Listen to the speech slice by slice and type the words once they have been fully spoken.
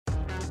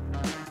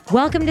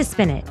Welcome to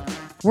Spin It.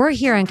 We're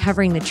here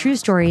uncovering the true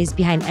stories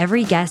behind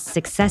every guest's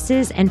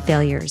successes and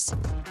failures.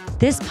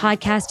 This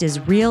podcast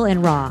is real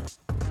and raw.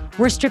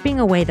 We're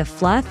stripping away the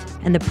fluff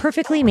and the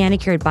perfectly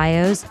manicured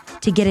bios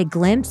to get a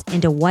glimpse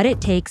into what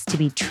it takes to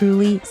be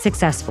truly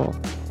successful.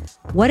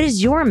 What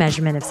is your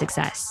measurement of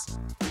success?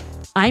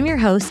 I'm your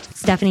host,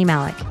 Stephanie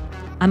Malik.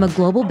 I'm a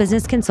global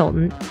business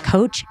consultant,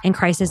 coach, and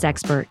crisis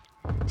expert.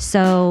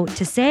 So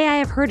to say I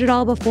have heard it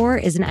all before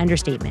is an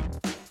understatement.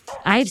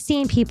 I've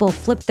seen people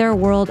flip their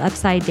world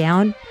upside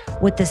down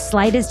with the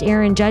slightest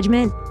error in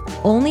judgment,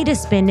 only to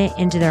spin it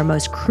into their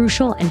most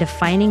crucial and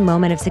defining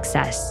moment of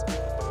success.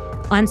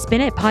 On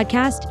Spin It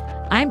podcast,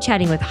 I'm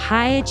chatting with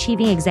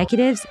high-achieving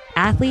executives,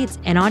 athletes,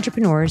 and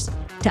entrepreneurs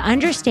to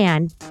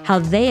understand how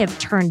they have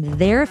turned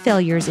their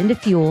failures into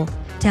fuel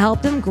to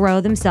help them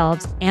grow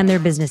themselves and their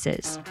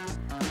businesses.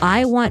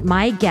 I want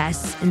my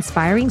guests'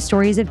 inspiring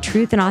stories of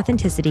truth and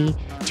authenticity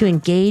to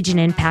engage and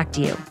impact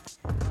you.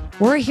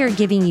 We're here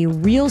giving you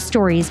real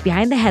stories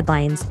behind the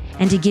headlines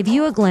and to give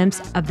you a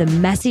glimpse of the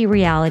messy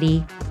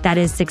reality that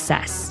is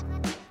success.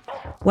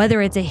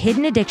 Whether it's a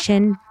hidden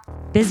addiction,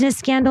 business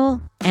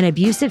scandal, an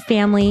abusive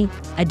family,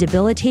 a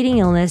debilitating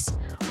illness,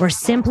 or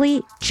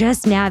simply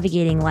just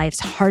navigating life's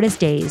hardest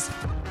days,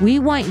 we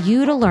want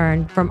you to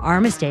learn from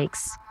our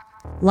mistakes.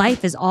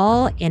 Life is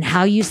all in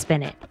how you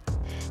spin it.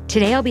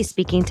 Today, I'll be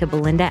speaking to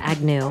Belinda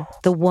Agnew,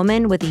 the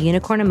woman with the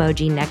unicorn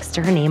emoji next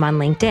to her name on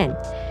LinkedIn.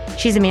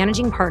 She's a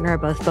managing partner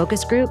of both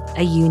Focus Group,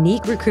 a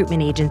unique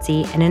recruitment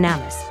agency, and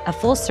Anamis, a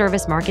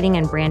full-service marketing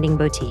and branding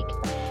boutique.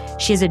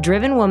 She is a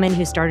driven woman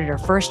who started her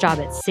first job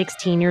at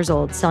 16 years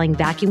old, selling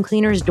vacuum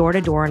cleaners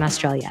door-to-door in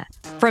Australia.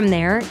 From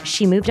there,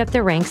 she moved up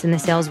the ranks in the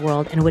sales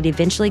world and would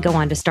eventually go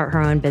on to start her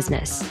own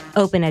business,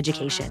 Open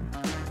Education.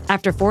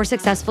 After 4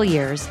 successful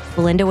years,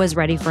 Belinda was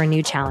ready for a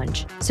new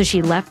challenge, so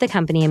she left the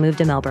company and moved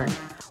to Melbourne,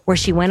 where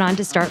she went on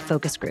to start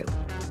Focus Group.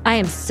 I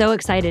am so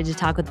excited to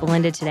talk with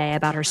Belinda today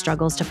about her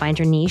struggles to find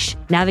her niche,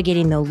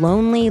 navigating the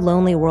lonely,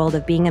 lonely world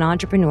of being an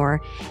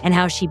entrepreneur, and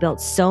how she built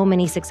so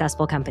many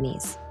successful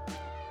companies.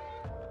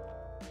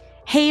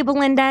 Hey,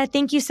 Belinda,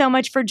 thank you so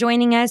much for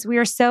joining us. We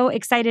are so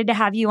excited to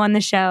have you on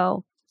the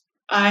show.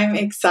 I'm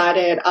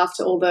excited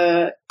after all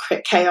the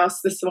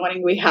chaos this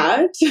morning we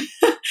had.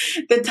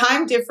 The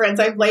time difference,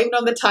 I blamed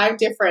on the time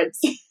difference.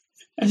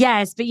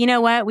 Yes, but you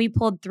know what? We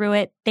pulled through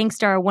it thanks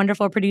to our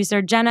wonderful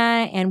producer,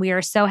 Jenna, and we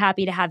are so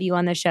happy to have you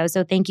on the show.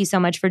 So thank you so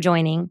much for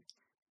joining.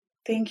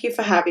 Thank you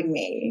for having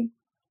me.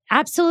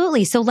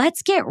 Absolutely. So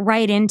let's get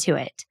right into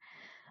it.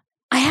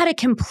 I had a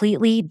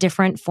completely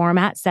different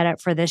format set up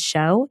for this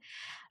show,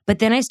 but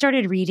then I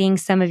started reading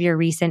some of your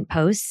recent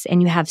posts,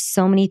 and you have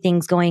so many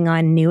things going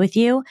on new with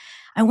you.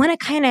 I want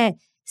to kind of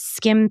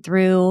skim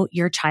through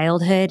your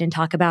childhood and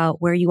talk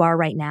about where you are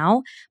right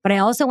now, but I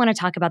also want to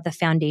talk about the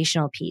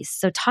foundational piece.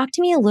 So talk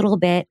to me a little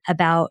bit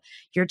about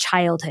your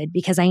childhood,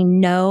 because I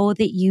know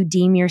that you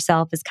deem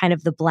yourself as kind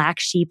of the black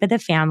sheep of the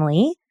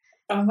family.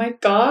 Oh my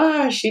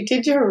gosh, you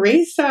did your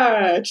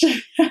research.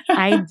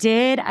 I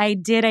did.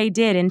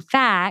 In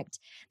fact,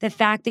 the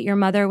fact that your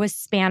mother was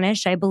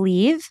Spanish, I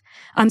believe.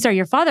 I'm sorry,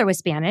 your father was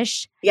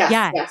Spanish.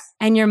 Yes.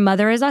 And your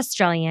mother is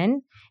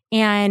Australian,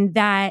 and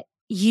that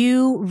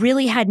you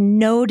really had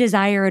no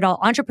desire at all.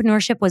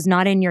 Entrepreneurship was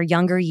not in your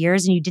younger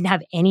years, and you didn't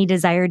have any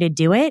desire to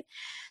do it.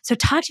 So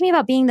talk to me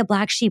about being the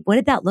black sheep. What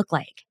did that look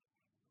like?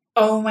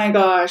 Oh my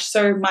gosh.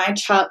 So my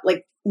child,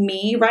 like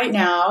me right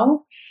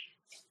now,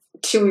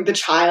 to the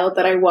child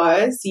that I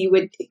was, you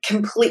would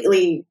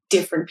completely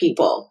different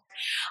people.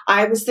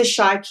 I was the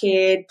shy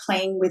kid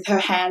playing with her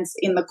hands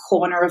in the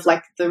corner of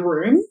like the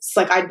rooms.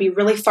 Like I'd be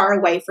really far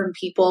away from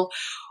people,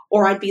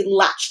 or I'd be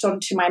latched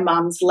onto my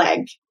mom's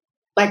leg.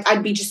 Like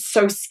I'd be just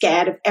so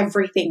scared of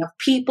everything, of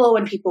people.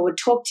 When people would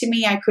talk to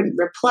me, I couldn't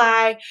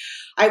reply.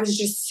 I was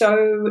just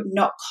so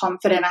not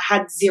confident. I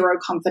had zero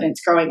confidence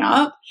growing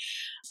up.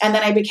 And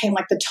then I became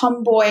like the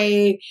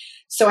tomboy.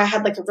 So I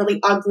had like a really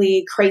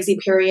ugly, crazy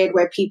period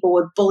where people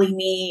would bully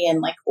me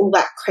and like all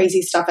that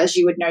crazy stuff. As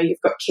you would know,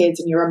 you've got kids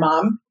and you're a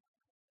mom.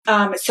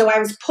 So I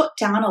was put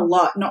down a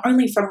lot, not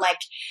only from like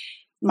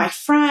my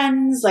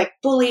friends, like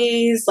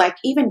bullies, like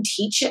even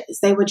teachers.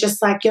 They were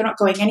just like, you're not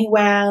going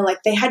anywhere. Like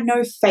they had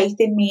no faith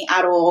in me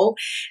at all.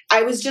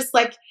 I was just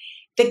like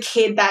the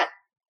kid that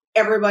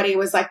everybody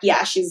was like,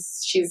 yeah,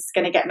 she's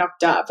going to get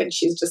knocked up and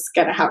she's just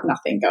going to have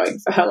nothing going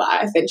for her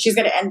life. And she's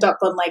going to end up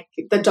on like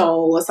the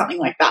dole or something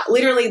like that.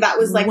 Literally, that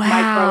was like my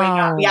growing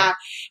up. Yeah,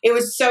 it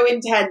was so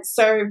intense.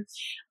 So,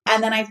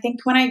 and then I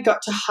think when I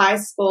got to high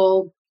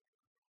school,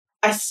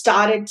 I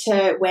started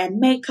to wear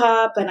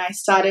makeup and I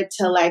started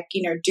to like,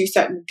 do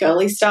certain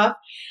girly stuff.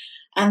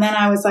 And then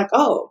I was like,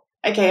 oh,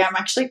 okay, I'm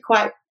actually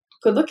quite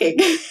good looking.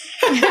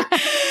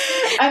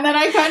 And then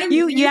I kind of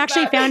You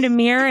actually found a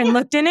mirror and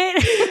looked in it?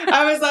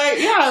 I was like,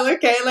 yeah,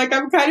 okay, like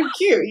I'm kind of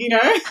cute,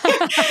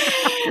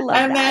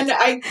 And then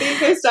I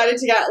think I started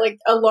to get like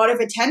a lot of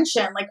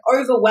attention, like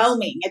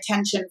overwhelming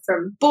attention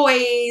from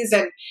boys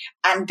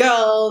and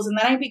girls. And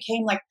then I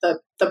became like the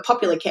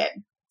popular kid.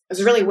 It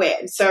was really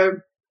weird. So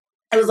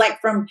it was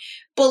like from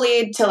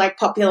bullied to like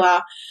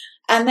popular.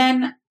 And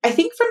then I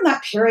think from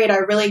that period, I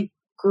really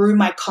grew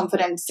my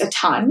confidence a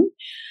ton.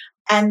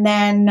 And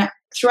then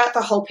throughout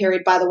the whole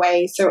period, by the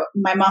way, so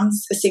my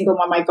mum's a single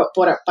mom. I got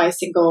brought up by a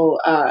single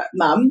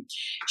mum.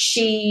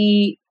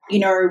 She,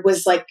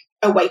 was like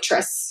a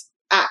waitress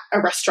at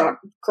a restaurant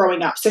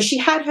growing up. So she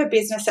had her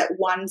business at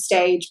one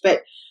stage,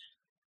 but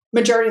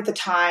majority of the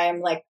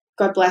time, like,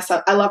 God bless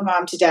her, I love my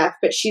mum to death,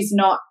 but she's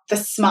not the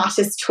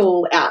smartest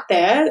tool out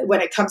there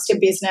when it comes to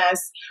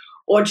business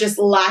or just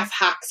life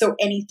hacks or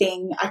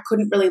anything. I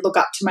couldn't really look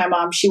up to my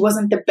mom. She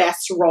wasn't the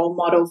best role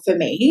model for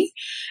me.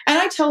 And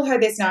I tell her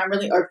this now, I'm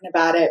really open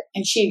about it,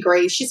 and she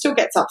agrees. She still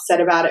gets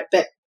upset about it,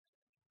 but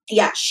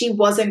yeah, she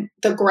wasn't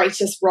the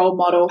greatest role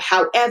model.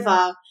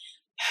 However,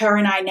 her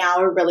and I now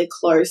are really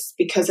close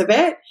because of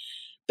it.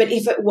 But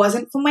if it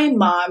wasn't for my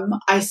mom,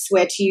 I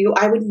swear to you,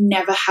 I would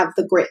never have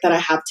the grit that I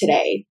have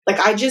today. Like,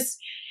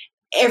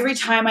 every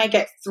time I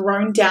get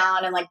thrown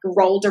down and like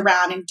rolled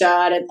around in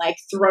dirt and like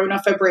thrown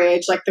off a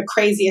bridge, like the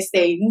craziest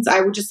things,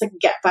 I would just like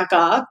get back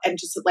up and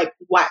just like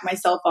wipe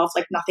myself off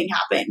like nothing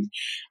happened.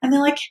 And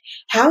they're like,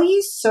 how are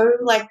you so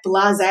like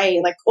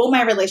blasé? Like all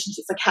my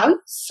relationships, like how are you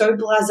so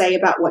blasé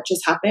about what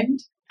just happened?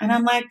 And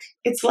I'm like,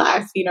 it's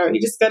life, you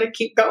just got to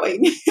keep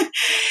going.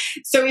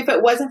 So if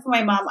it wasn't for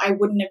my mom, I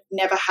wouldn't have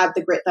never had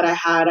the grit that I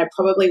had. I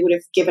probably would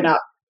have given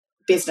up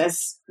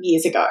business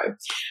years ago.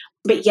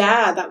 But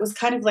yeah, that was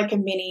kind of like a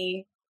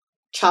mini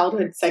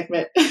childhood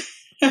segment.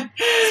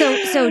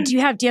 So do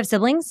you have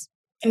siblings?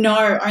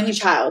 No, only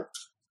child.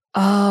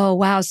 Oh,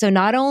 wow. So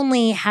not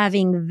only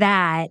having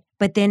that,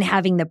 but then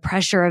having the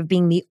pressure of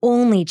being the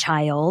only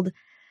child.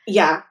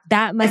 Yeah.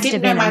 That must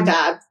have been.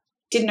 I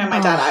didn't know my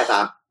dad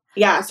either.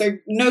 Yeah, so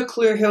no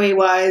clue who he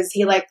was.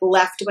 He like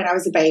left when I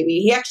was a baby.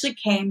 He actually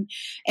came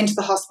into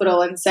the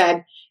hospital and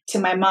said to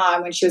my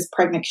mom when she was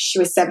pregnant, because she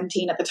was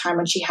 17 at the time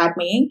when she had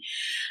me,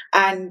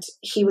 and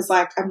he was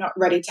like, I'm not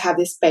ready to have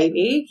this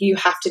baby. You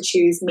have to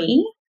choose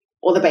me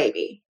or the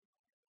baby.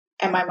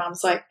 And my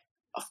mom's like,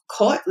 of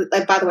course.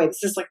 Like, by the way,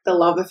 this is like the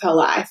love of her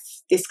life,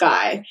 this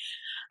guy.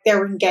 They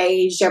were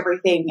engaged,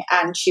 everything.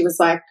 And she was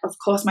like, of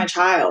course, my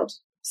child.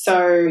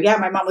 So yeah,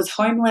 my mom was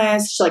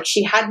homeless.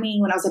 She had me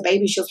when I was a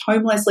baby. She was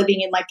homeless,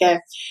 living in like a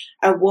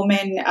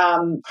woman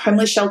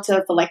homeless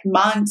shelter for like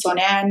months on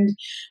end.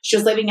 She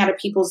was living out of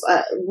people's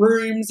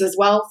rooms as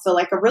well for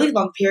like a really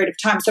long period of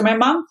time. So my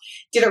mom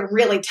did it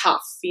really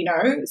tough,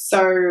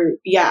 So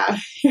yeah,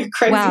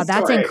 crazy. Wow,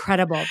 that's story.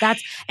 incredible.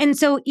 And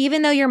so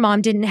even though your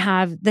mom didn't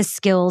have the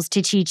skills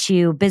to teach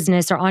you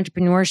business or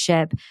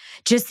entrepreneurship,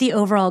 just the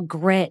overall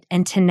grit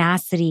and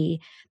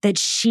tenacity that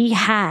she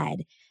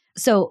had.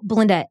 So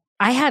Belinda,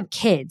 I have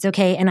kids,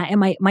 okay? And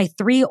my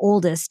three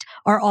oldest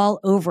are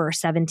all over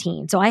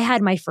 17. So I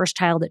had my first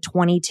child at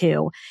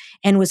 22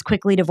 and was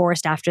quickly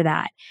divorced after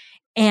that.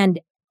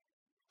 And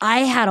I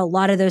had a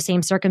lot of those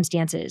same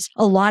circumstances,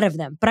 a lot of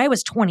them, but I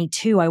was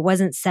 22. I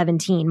wasn't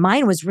 17.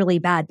 Mine was really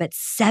bad, but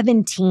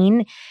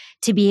 17,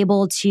 to be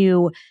able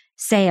to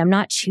say, I'm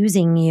not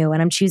choosing you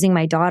and I'm choosing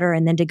my daughter,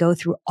 and then to go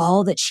through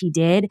all that she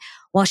did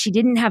while she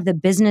didn't have the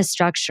business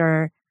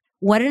structure.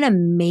 What an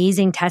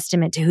amazing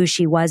testament to who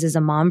she was as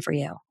a mom for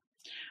you.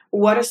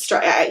 What a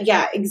story.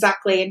 Yeah,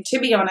 exactly. And to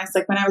be honest,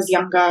 like when I was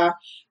younger,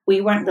 we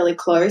weren't really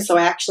close. So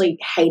I actually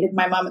hated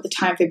my mom at the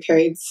time for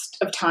periods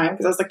of time,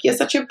 because I was like, you're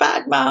such a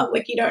bad mom.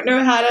 Like, you don't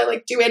know how to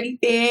like do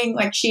anything.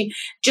 Like, she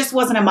just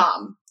wasn't a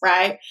mom.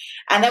 Right.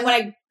 And then when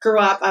I grew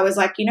up, I was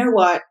like, you know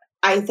what?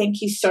 I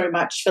thank you so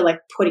much for like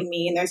putting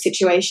me in those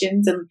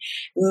situations and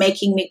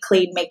making me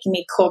clean, making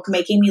me cook,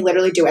 making me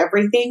literally do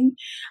everything,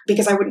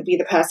 because I wouldn't be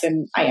the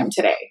person I am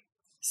today.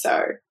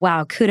 So,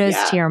 wow,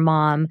 kudos to your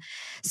mom.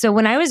 So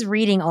when I was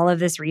reading all of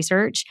this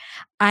research,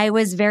 I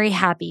was very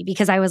happy,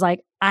 because I was like,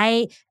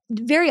 I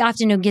very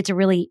often don't get to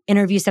really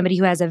interview somebody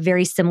who has a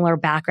very similar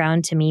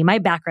background to me. My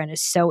background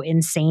is so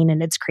insane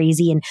and it's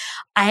crazy. And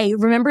I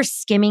remember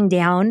skimming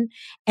down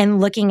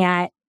and looking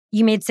at,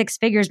 you made six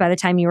figures by the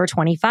time you were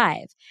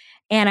 25.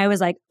 And I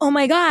was like, oh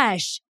my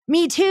gosh,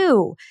 me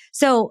too.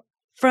 So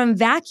from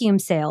vacuum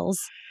sales,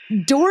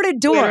 door to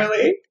door.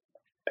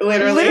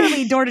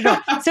 Literally door to door.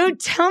 So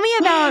tell me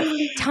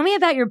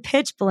about your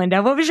pitch,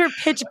 Belinda. What was your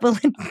pitch,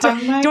 Belinda? Oh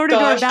my door to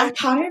door. I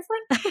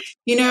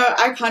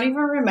can't even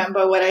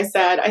remember what I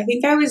said. I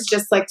think I was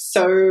just like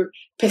so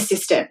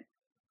persistent,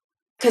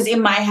 because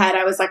in my head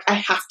I was like, I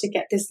have to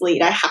get this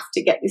lead. I have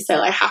to get this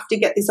sale. I have to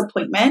get this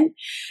appointment.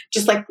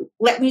 Just like,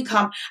 let me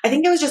come. I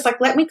think it was just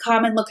like, let me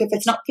come and look. If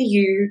it's not for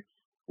you,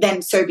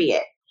 then so be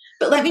it.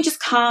 But let me just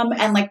come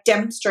and like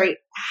demonstrate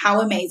how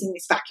amazing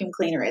this vacuum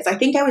cleaner is. I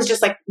think I was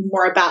just like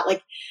more about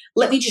like,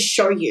 let me just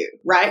show you,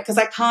 right? Because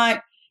I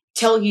can't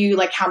tell you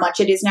like how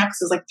much it is now, because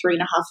it's like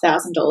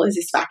 $3,500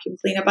 this vacuum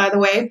cleaner, by the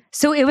way.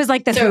 So it was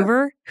like the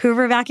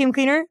Hoover vacuum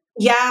cleaner?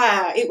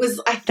 Yeah, it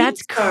was. I think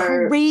that's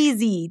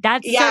crazy.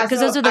 That's because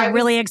those are the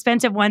really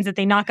expensive ones that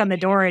they knock on the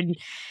door and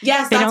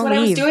yes, that's what leave.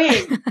 I was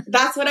doing.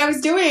 That's what I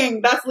was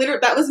doing. That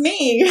was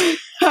me.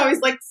 I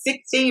was like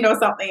 16 or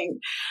something,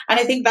 and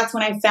I think that's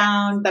when I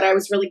found that I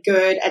was really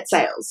good at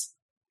sales,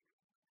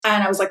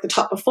 and I was like the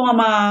top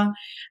performer,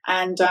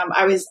 and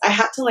I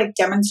had to like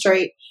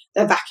demonstrate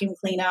the vacuum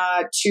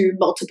cleaner to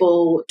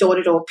multiple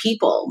door-to-door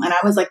people. And I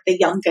was like the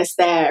youngest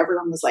there.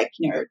 Everyone was like,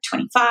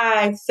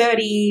 25,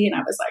 30. And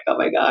I was like, oh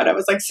my God, I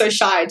was like so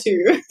shy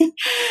too.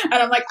 And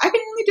I'm like, I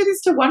can only do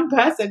this to one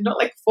person, not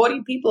like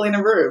 40 people in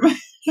a room.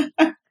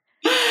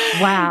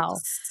 Wow.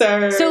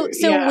 So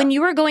yeah. when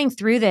you were going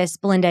through this,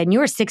 Belinda, and you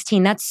were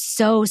 16, that's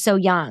so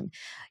young.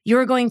 You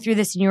were going through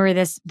this and you were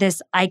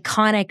this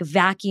iconic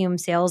vacuum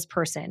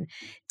salesperson.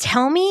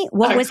 Tell me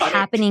what was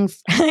happening.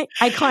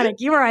 Iconic.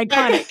 You were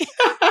iconic.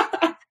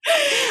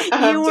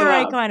 You were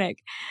iconic.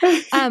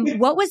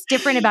 What was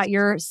different about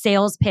your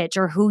sales pitch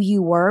or who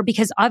you were?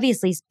 Because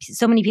obviously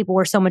so many people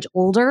were so much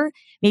older,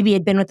 maybe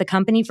had been with the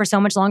company for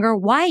so much longer.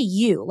 Why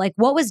you? Like,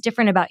 what was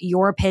different about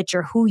your pitch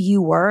or who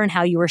you were and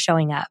how you were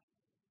showing up?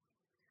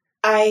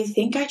 I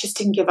think I just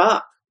didn't give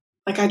up.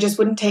 Like, I just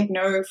wouldn't take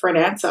no for an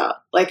answer.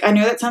 Like, I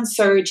know that sounds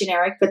so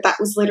generic, but that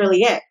was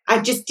literally it. I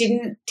just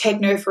didn't take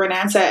no for an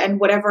answer. And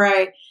whatever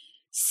I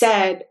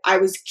said, I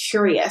was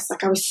curious.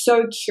 Like, I was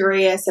so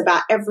curious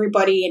about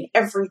everybody and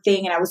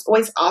everything. And I was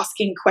always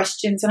asking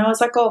questions. And I was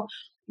like, oh,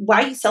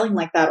 why are you selling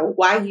like that? Or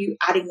why are you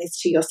adding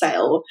this to your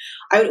sale?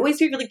 I would always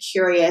be really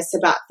curious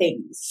about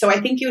things. So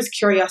I think it was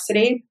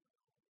curiosity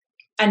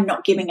and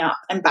not giving up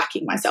and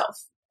backing myself.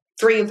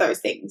 3 of those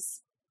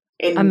things.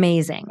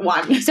 Amazing.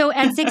 One. So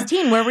at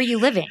 16, where were you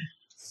living?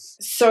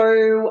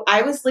 So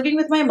I was living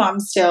with my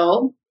mom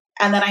still.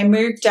 And then I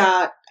moved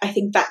out, I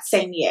think that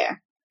same year.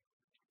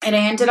 And I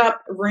ended up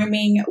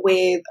rooming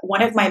with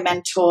one of my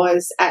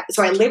mentors.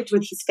 So I lived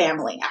with his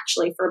family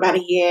actually for about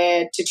 1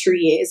 year to 2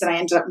 years. And I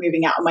ended up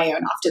moving out on my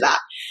own after that.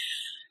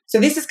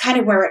 So this is kind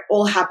of where it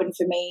all happened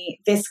for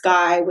me. This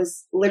guy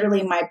was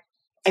literally my,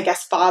 I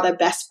guess, father,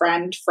 best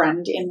friend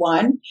in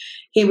one.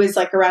 He was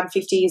like around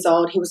 50 years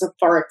old. He was a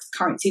Forex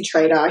currency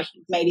trader.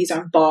 He made his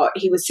own bot.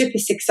 He was super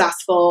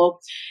successful.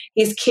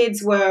 His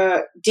kids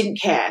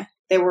didn't care.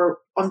 They were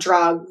on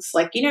drugs.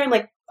 Like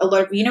a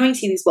lot of, you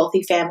see these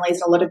wealthy families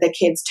and a lot of their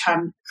kids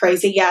turn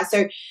crazy. Yeah.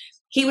 So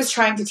he was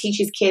trying to teach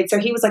his kids. So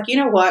he was like, you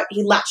know what?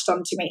 He latched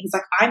onto me. He's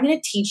like, I'm going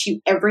to teach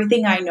you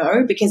everything I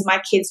know because my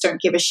kids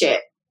don't give a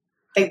shit.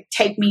 They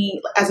take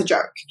me as a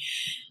joke.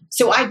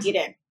 So I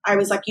didn't. I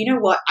was like, you know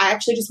what? I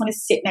actually just want to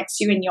sit next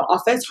to you in your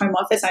office, home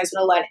office. And I just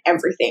want to learn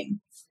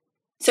everything.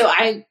 So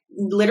I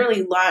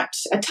literally learnt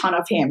a ton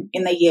of him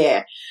in the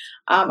year.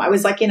 I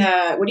was like in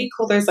what do you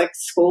call those, like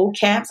school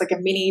camps, like a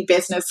mini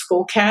business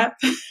school camp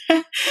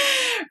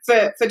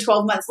for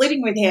 12 months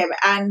living with him.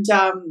 And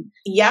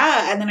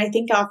and then I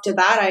think after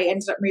that, I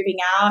ended up moving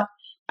out.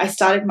 I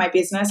started my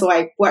business, or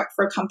I worked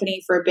for a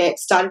company for a bit,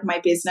 started my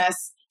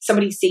business.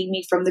 Somebody seen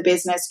me from the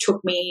business,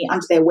 took me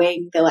under their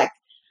wing. They're like,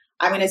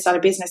 I'm going to start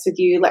a business with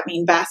you. Let me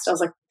invest. I was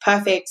like,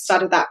 perfect.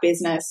 Started that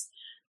business.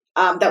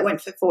 That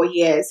went for 4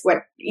 years.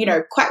 Went,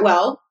 quite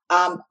well.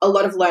 A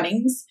lot of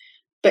learnings,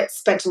 but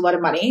spent a lot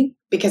of money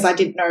because I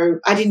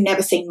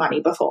never seen money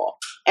before,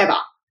 ever.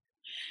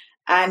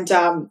 And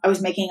I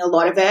was making a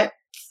lot of it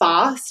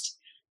fast.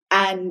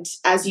 And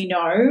as you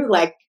know,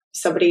 like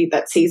somebody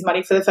that sees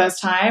money for the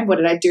first time, what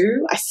did I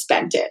do? I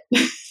spent it.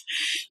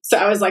 So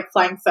I was like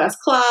flying first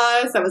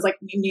class. I was like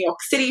in New York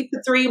City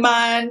for 3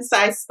 months.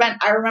 I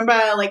remember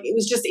like it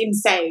was just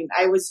insane.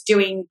 I was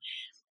doing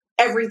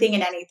everything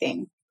and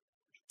anything.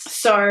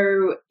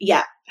 So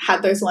yeah,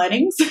 had those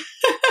learnings.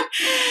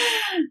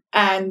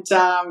 And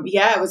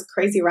it was a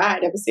crazy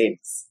ride ever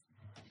since.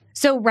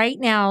 So right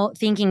now,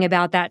 thinking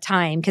about that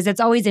time, because it's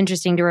always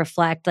interesting to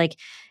reflect, like,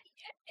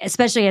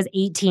 especially as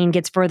 18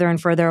 gets further and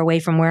further away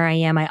from where I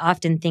am, I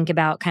often think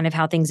about kind of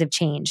how things have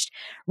changed.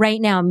 Right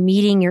now,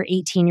 meeting your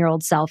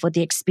 18-year-old self with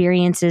the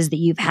experiences that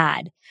you've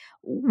had,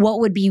 what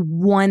would be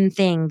one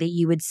thing that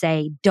you would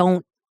say,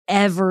 don't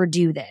ever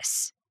do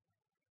this?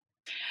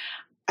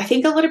 I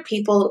think a lot of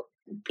people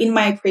in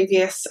my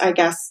previous, I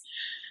guess,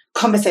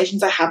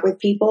 conversations I have with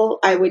people,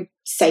 I would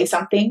say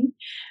something.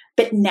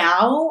 But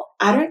now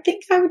I don't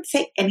think I would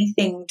say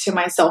anything to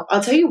myself.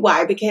 I'll tell you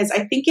why, because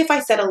I think if I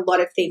said a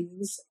lot of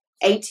things,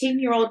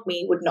 18-year-old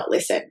me would not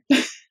listen.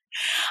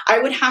 I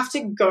would have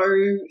to go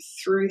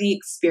through the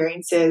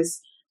experiences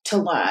to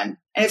learn.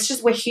 And it's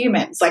just, we're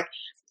humans. Like,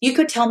 you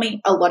could tell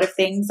me a lot of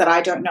things that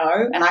I don't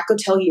know, and I could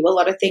tell you a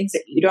lot of things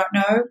that you don't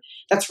know.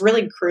 That's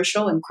really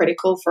crucial and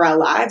critical for our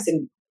lives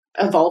and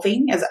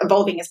evolving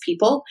as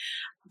people.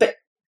 But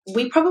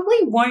we probably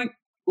won't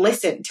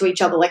listen to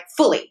each other like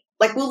fully.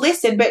 Like, we'll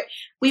listen, but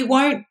we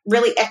won't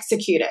really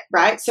execute it,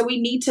 right? So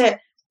we need to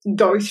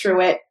go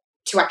through it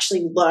to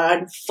actually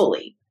learn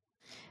fully.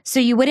 So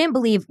you wouldn't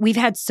believe, we've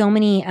had so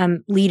many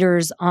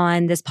leaders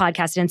on this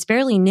podcast, and it's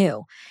fairly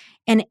new.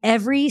 And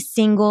every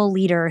single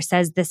leader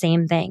says the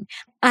same thing.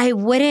 I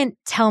wouldn't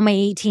tell my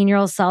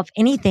 18-year-old self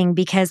anything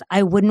because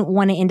I wouldn't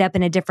want to end up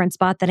in a different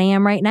spot than I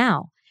am right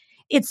now.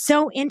 It's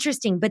so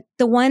interesting. But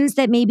the ones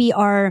that maybe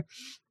are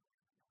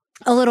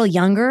a little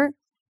younger,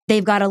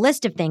 they've got a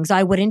list of things.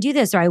 I wouldn't do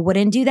this, or I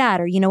wouldn't do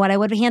that, or you know what, I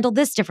would have handled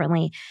this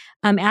differently.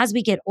 As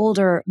we get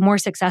older, more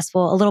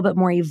successful, a little bit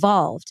more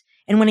evolved.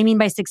 And what I mean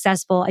by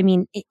successful, I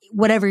mean,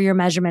 whatever your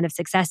measurement of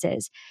success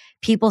is,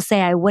 people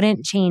say I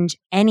wouldn't change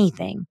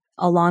anything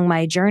along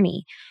my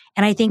journey.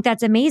 And I think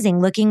that's amazing,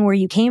 looking where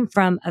you came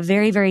from, a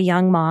very, very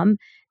young mom,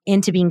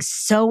 into being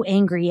so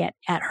angry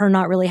at her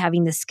not really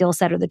having the skill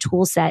set or the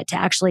tool set to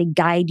actually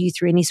guide you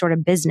through any sort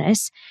of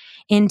business,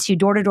 into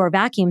door-to-door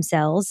vacuum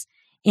sales,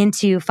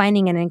 into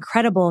finding an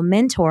incredible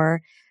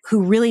mentor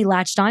who really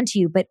latched onto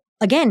you. But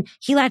again,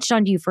 he latched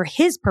onto you for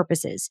his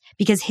purposes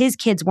because his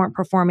kids weren't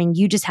performing.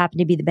 You just happened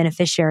to be the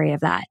beneficiary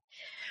of that.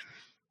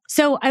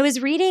 So I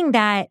was reading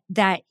that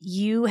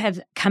you have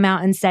come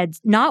out and said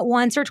not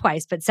once or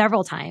twice, but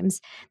several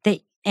times that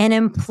an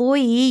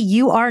employee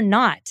you are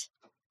not.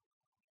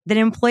 That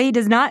employee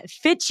does not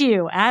fit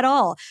you at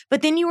all.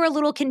 But then you were a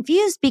little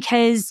confused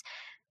because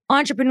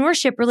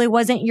entrepreneurship really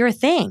wasn't your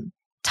thing.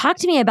 Talk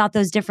to me about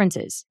those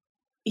differences.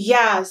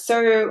 Yeah.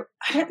 So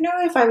I don't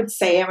know if I would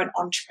say I'm an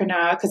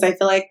entrepreneur because I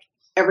feel like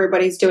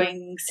everybody's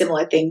doing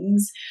similar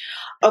things.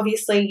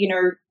 Obviously,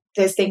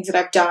 there's things that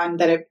I've done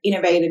that have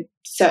innovated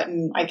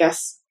certain, I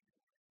guess,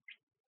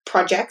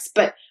 projects,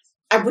 but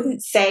I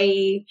wouldn't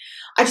say,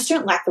 I just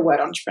don't like the word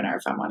entrepreneur,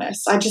 if I'm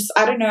honest. I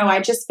don't know. I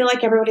just feel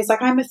like everybody's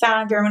like, I'm a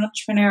founder, I'm an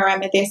entrepreneur,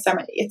 I'm a this,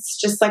 it's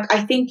just like,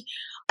 I think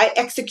I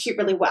execute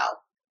really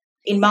well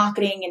in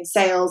marketing and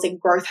sales and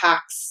growth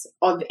hacks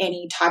of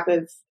any type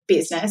of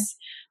business.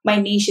 My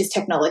niche is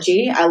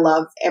technology. I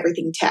love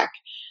everything tech.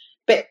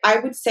 But I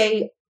would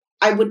say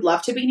I would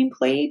love to be an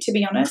employee, to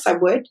be honest, I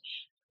would.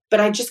 But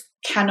I just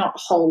cannot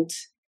hold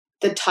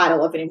the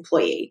title of an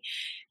employee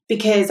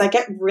because I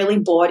get really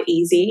bored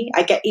easy.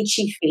 I get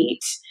itchy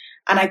feet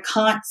and I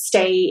can't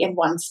stay in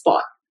one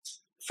spot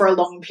for a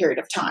long period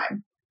of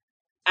time.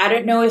 I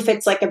don't know if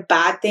it's like a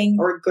bad thing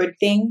or a good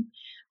thing.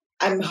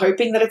 I'm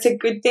hoping that it's a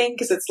good thing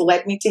because it's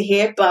led me to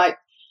here. But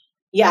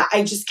yeah,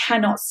 I just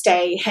cannot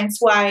stay. Hence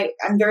why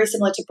I'm very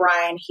similar to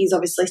Brian. He's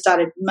obviously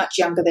started much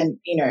younger than,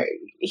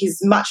 he's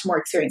much more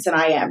experienced than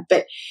I am.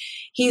 But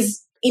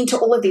he's into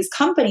all of these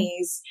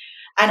companies.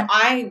 And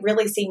I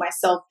really see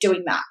myself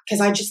doing that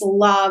because I just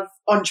love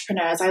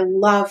entrepreneurs. I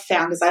love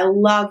founders. I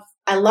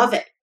love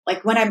it.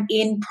 Like when I'm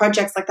in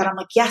projects like that, I'm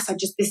like, yes,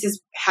 this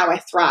is how I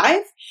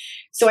thrive.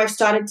 So I've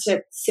started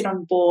to sit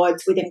on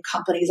boards within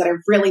companies that I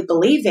really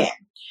believe in.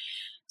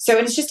 So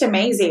it's just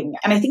amazing.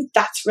 And I think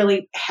that's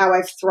really how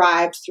I've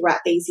thrived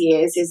throughout these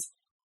years is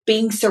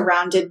being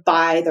surrounded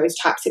by those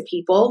types of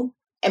people.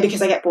 And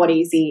because I get bored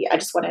easy, I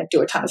just want to do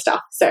a ton of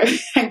stuff. So,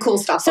 and cool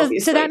stuff, obviously.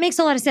 So that makes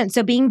a lot of sense.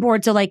 So being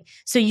bored,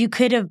 so you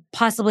could have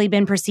possibly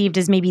been perceived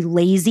as maybe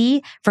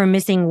lazy for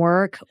missing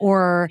work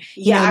or,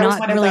 I was not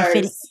one really of those,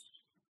 fitting.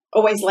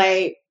 Always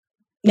late,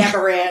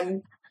 never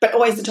in, but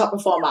always the top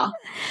performer.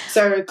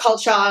 So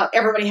culture,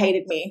 everybody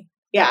hated me.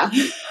 Yeah.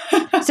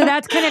 So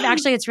that's kind of,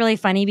 actually, it's really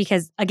funny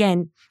because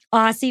again,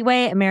 Aussie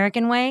way,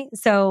 American way.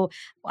 So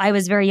I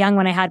was very young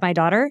when I had my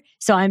daughter.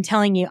 So I'm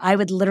telling you, I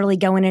would literally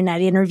go in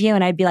that interview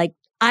and I'd be like,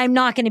 I'm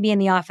not going to be in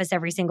the office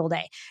every single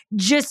day.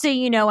 Just so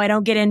you know, I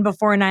don't get in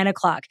before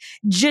 9:00.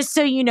 Just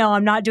so you know,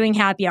 I'm not doing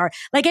happy hour.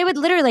 Like I would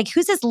literally like,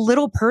 who's this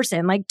little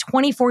person, like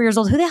 24 years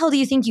old? Who the hell do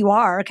you think you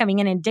are coming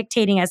in and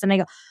dictating us? And I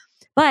go,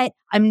 but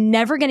I'm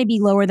never going to be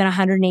lower than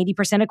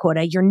 180% of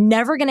quota. You're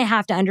never going to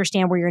have to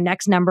understand where your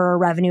next number or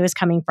revenue is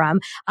coming from.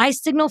 I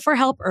signal for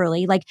help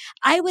early. Like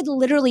I would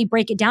literally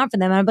break it down for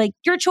them. I'd be like,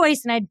 your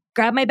choice. And I'd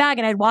grab my bag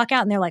and I'd walk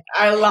out and they're like,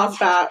 I love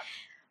that.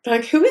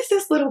 Like, who is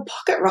this little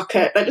pocket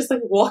rocket that just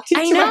like walked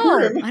into my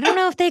room? I don't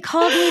know if they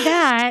called me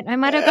that. I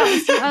might have gotten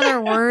some other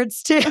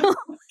words too.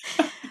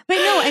 But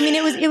no, I mean,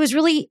 it was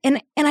really,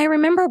 and I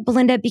remember,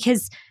 Belinda,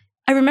 because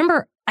I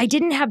remember I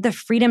didn't have the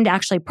freedom to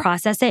actually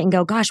process it and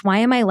go, gosh, why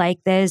am I like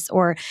this?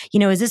 Or,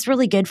 is this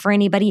really good for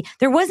anybody?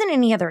 There wasn't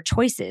any other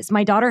choices.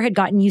 My daughter had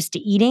gotten used to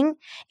eating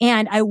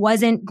and I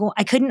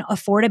couldn't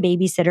afford a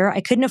babysitter. I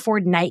couldn't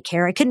afford night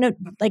care.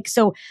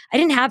 So I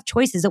didn't have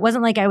choices. It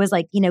wasn't like I was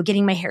like,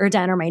 getting my hair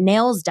done or my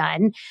nails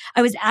done.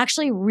 I was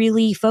actually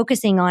really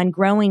focusing on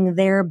growing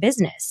their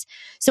business.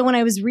 So when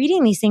I was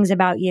reading these things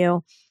about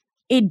you,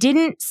 it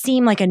didn't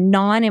seem like a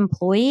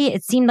non-employee.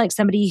 It seemed like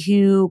somebody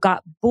who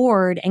got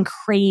bored and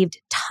craved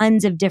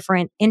tons of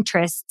different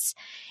interests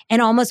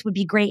and almost would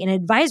be great in an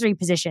advisory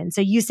position.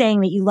 So you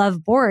saying that you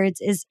love boards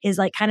is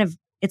like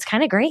it's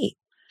kind of great.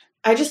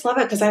 I just love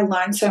it because I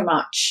learn so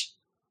much.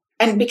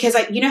 And because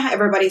how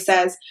everybody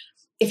says,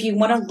 if you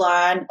want to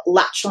learn,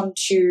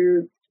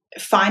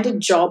 find a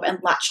job and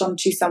latch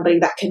onto somebody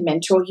that can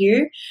mentor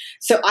you.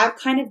 So I've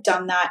kind of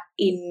done that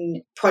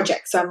in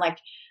projects. So I'm like,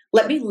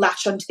 let me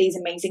latch onto these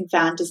amazing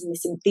founders and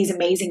these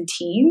amazing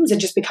teams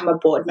and just become a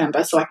board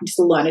member so I can just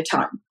learn a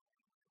ton.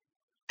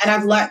 And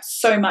I've learned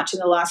so much in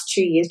the last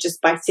 2 years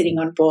just by sitting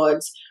on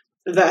boards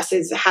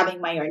versus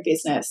having my own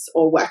business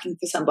or working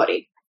for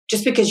somebody,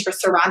 just because you're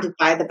surrounded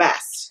by the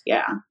best.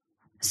 Yeah.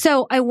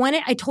 So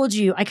I told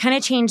you, I kind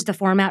of changed the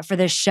format for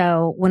this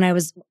show when I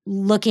was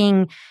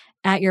looking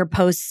at your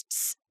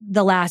posts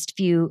the last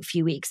few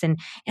weeks. And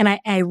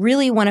I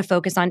really want to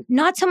focus on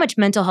not so much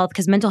mental health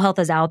because mental health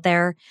is out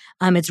there.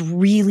 It's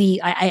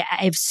really, I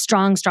have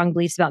strong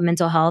beliefs about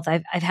mental health.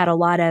 I've had a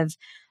lot of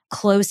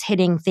close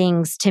hitting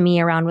things to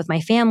me around with my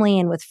family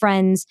and with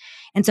friends.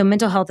 And so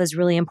mental health is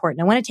really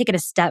important. I want to take it a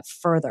step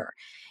further.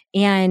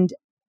 And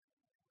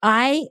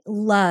I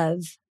love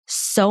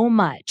so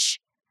much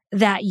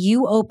that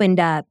you opened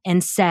up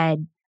and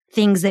said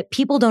things that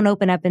people don't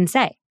open up and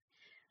say.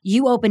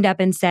 You opened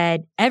up and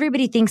said,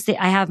 everybody thinks that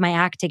I have my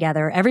act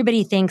together.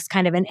 Everybody thinks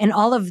kind of, and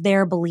all of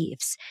their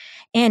beliefs.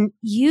 And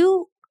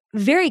you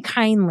very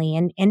kindly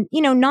and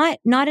not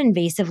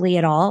invasively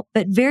at all,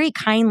 but very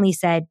kindly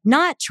said,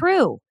 not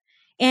true.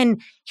 And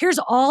here's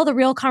all the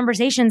real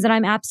conversations that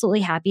I'm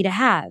absolutely happy to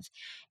have.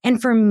 And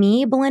for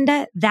me,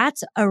 Belinda,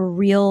 that's a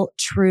real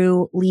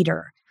true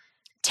leader.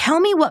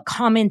 Tell me what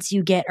comments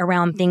you get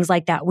around things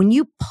like that. When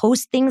you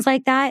post things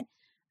like that,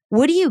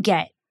 what do you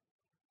get?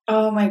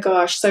 Oh my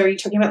gosh. So are you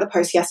talking about the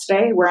post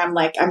yesterday where I'm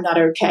like, I'm not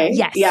okay?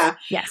 Yes. Yeah.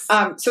 Yes.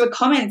 So the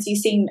comments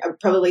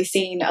probably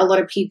seen a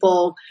lot of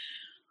people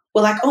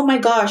were like, oh my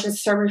gosh,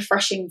 it's so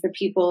refreshing for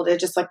people to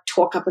just like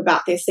talk up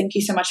about this. Thank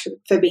you so much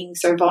for being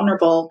so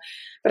vulnerable.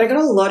 But I got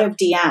a lot of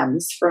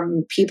DMs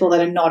from people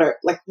that are not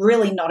like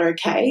really not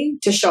okay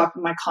to show up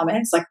in my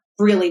comments, like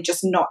really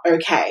just not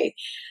okay.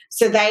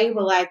 So they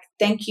were like,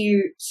 thank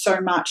you so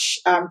much.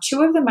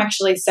 Two of them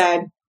actually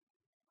said,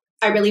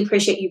 I really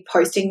appreciate you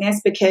posting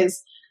this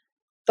because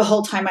the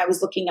whole time I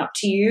was looking up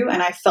to you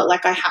and I felt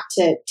like I had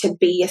to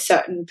be a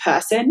certain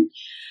person.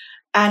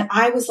 And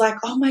I was like,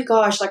 oh my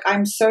gosh, like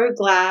I'm so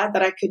glad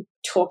that I could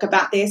talk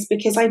about this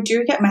because I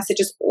do get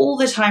messages all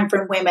the time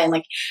from women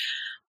like,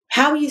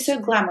 how are you so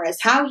glamorous?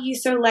 How are you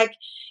so like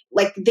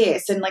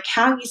this? And like,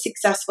 how are you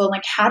successful? And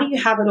like, how do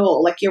you have it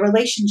all? Like your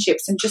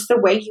relationships and just the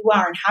way you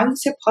are and how you're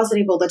so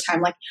positive all the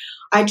time. Like,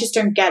 I just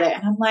don't get it.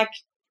 And I'm like,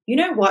 you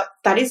know what?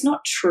 That is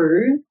not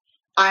true.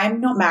 I'm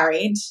not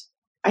married.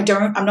 I'm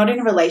not in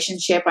a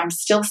relationship. I'm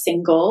still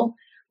single.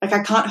 Like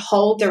I can't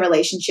hold the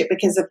relationship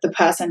because of the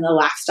person, the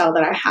lifestyle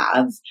that I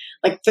have,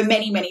 like for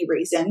many, many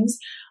reasons.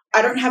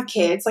 I don't have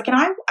kids. Like, and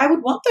I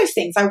would want those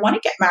things. I want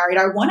to get married.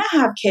 I want to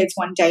have kids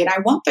one day and I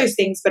want those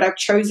things, but I've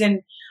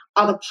chosen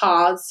other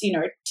paths,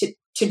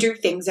 to do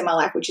things in my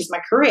life, which is my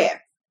career.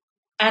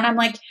 And I'm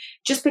like,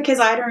 just because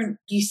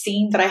you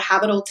seem that I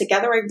have it all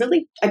together,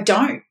 I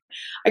don't.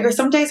 I go,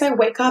 some days I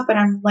wake up and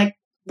I'm like,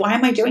 why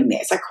am I doing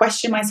this? I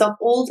question myself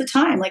all the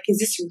time. Like, is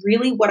this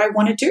really what I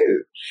want to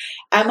do?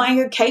 Am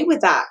I okay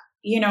with that?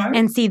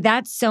 And see,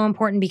 that's so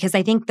important because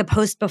I think the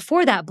post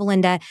before that,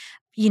 Belinda,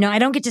 I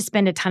don't get to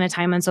spend a ton of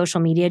time on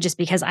social media just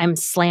because I'm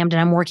slammed and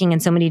I'm working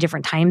in so many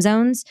different time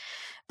zones.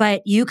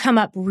 But you come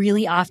up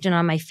really often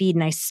on my feed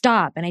and I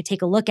stop and I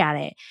take a look at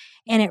it.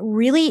 And it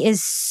really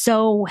is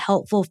so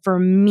helpful for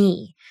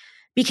me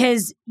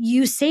because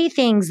you say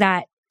things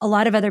that a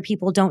lot of other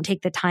people don't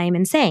take the time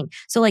in saying.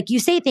 So like you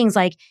say things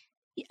like,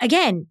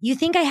 again, you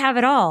think I have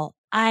it all.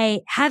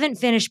 I haven't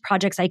finished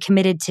projects I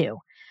committed to.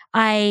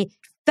 I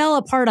fell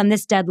apart on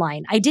this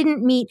deadline. I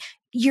didn't meet.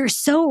 You're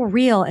so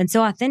real and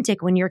so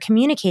authentic when you're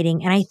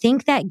communicating. And I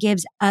think that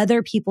gives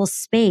other people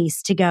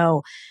space to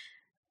go,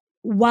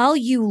 while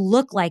you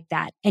look like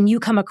that and you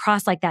come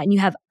across like that and you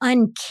have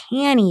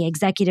uncanny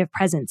executive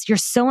presence, you're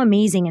so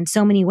amazing in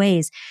so many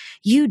ways.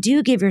 You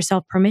do give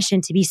yourself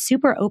permission to be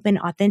super open,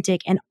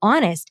 authentic, and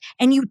honest.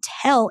 And you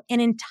tell an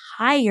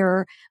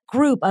entire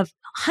group of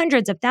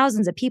hundreds of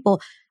thousands of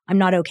people, I'm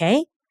not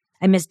okay.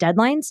 I missed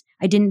deadlines.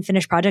 I didn't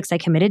finish projects I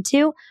committed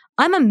to.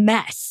 I'm a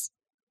mess.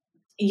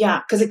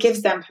 Yeah, because it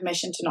gives them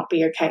permission to not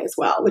be okay as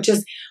well, which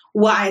is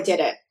why I did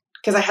it.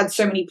 Because I had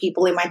so many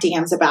people in my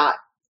DMs about,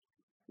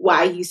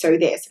 why are you so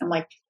this? And I'm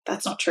like,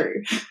 that's not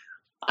true.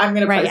 I'm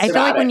going to post I feel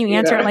like when you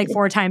answer it like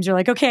 4 times, you're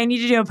like, okay, I need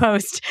to do a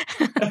post.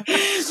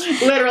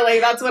 Literally,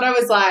 that's what I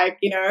was like,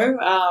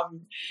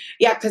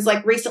 Yeah, because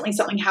like recently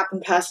something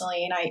happened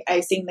personally and I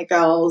seen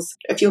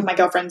a few of my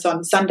girlfriends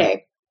on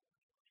Sunday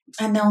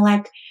and they were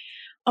like,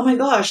 oh my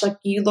gosh, like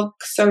you look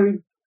so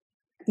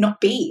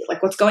not be,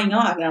 like what's going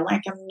on? And I'm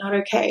like, I'm not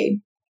okay.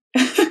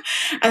 And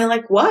they're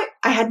like, what?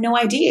 I had no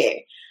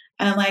idea.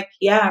 And I'm like,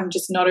 yeah, I'm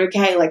just not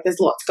okay. Like there's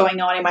lots going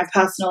on in my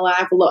personal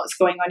life, lots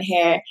going on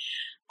here.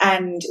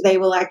 And they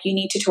were like, you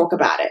need to talk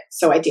about it.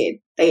 So I did.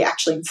 They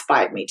actually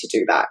inspired me to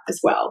do that as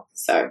well.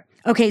 So.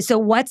 Okay. So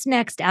what's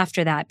next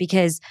after that?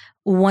 Because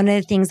one of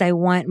the things I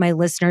want my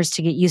listeners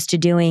to get used to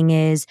doing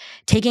is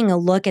taking a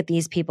look at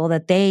these people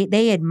that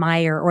they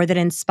admire or that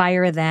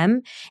inspire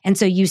them. And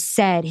so you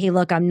said, hey,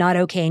 look, I'm not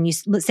okay. And you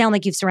sound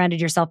like you've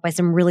surrounded yourself by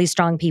some really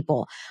strong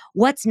people.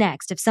 What's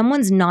next? If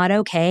someone's not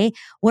okay,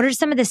 what are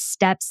some of the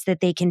steps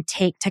that they can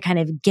take to kind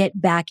of get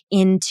back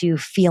into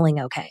feeling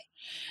okay?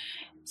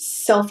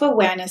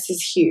 Self-awareness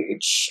is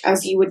huge,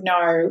 as you would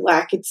know.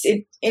 Like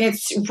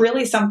it's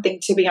really something,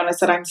 to be honest,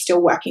 that I'm still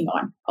working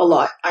on a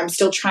lot. I'm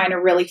still trying to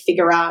really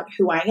figure out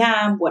who I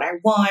am, what I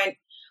want.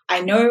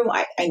 I know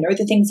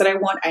the things that I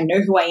want. I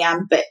know who I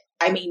am, but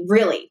I mean,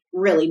 really,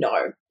 really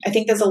know. I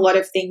think there's a lot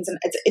of things, and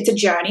it's a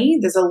journey.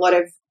 There's a lot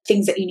of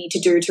things that you need to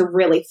do to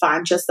really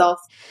find yourself.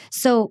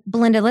 So,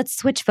 Belinda, let's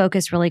switch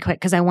focus really quick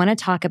because I want to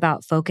talk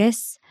about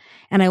focus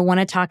and I want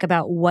to talk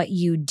about what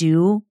you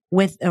do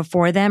with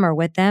for them or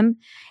with them.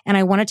 And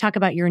I want to talk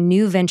about your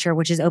new venture,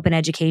 which is Open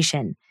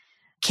Education.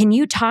 Can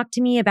you talk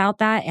to me about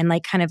that and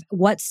like kind of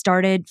what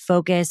started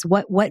Focus?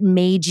 What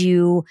made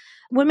you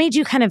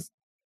kind of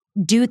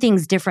do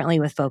things differently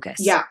with Focus?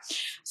 Yeah.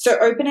 So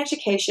Open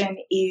Education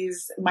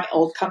is my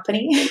old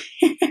company.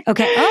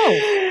 Okay.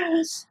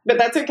 Oh. But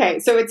that's okay.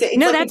 So it's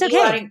No, like that's an okay.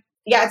 e-learning.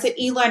 Yeah, it's an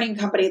e-learning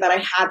company that I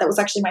had. That was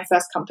actually my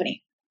first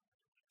company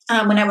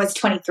when I was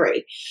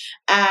 23.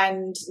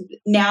 And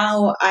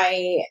now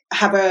I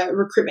have a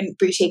recruitment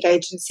boutique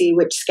agency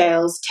which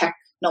scales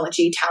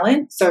technology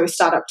talent. So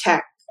startup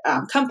tech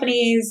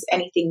companies,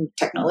 anything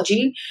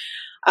technology.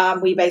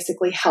 We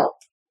basically help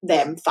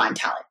them find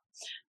talent.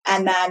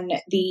 And then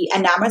the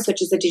Anamis,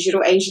 which is a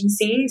digital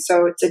agency.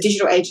 So it's a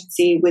digital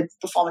agency with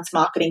performance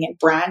marketing and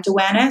brand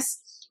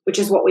awareness, which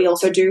is what we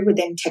also do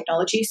within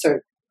technology. So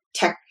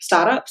tech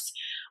startups.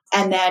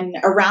 And then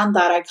around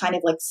that, I kind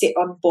of like sit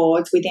on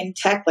boards within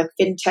tech, like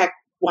fintech.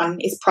 One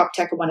is prop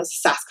tech and one is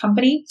a SaaS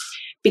company,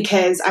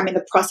 because I'm in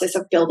the process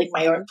of building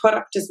my own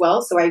product as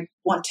well. So I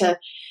want to,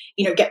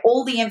 get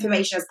all the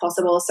information as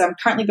possible. So I'm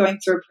currently going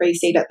through a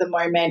pre-seed at the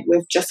moment.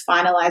 We've just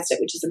finalized it,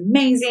 which is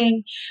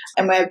amazing.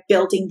 And we're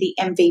building the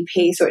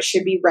MVP. So it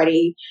should be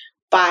ready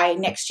by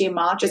next year,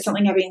 March. It's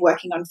something I've been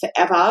working on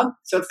forever.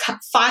 So it's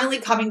finally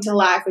coming to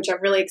life, which I'm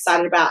really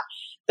excited about.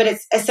 But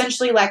it's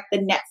essentially like the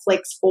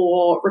Netflix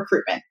for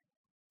recruitment.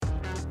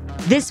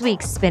 This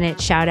week's Spin It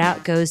shout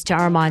out goes to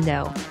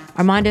Armando.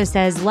 Armando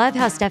says, love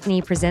how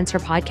Stephanie presents her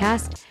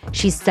podcast.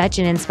 She's such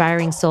an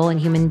inspiring soul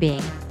and human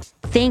being.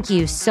 Thank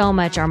you so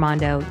much,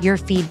 Armando. Your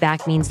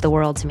feedback means the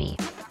world to me.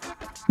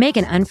 Make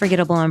an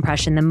unforgettable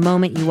impression the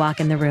moment you walk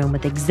in the room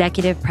with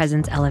Executive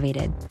Presence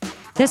Elevated.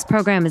 This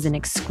program is an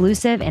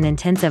exclusive and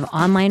intensive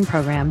online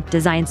program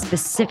designed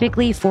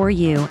specifically for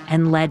you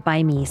and led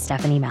by me,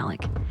 Stephanie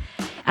Malik.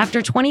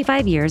 After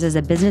 25 years as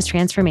a business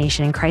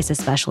transformation and crisis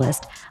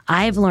specialist,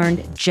 I've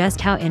learned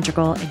just how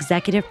integral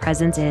executive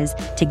presence is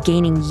to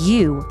gaining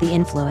you the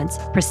influence,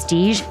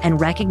 prestige,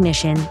 and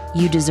recognition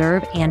you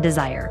deserve and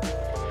desire.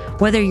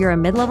 Whether you're a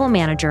mid-level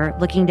manager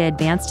looking to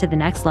advance to the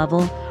next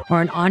level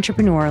or an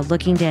entrepreneur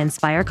looking to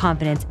inspire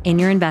confidence in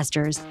your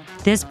investors,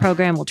 this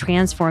program will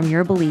transform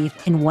your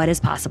belief in what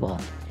is possible.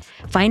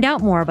 Find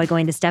out more by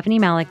going to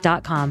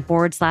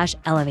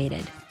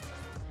stephaniemalik.com/elevated.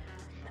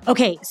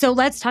 Okay, so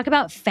let's talk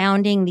about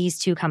founding these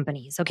two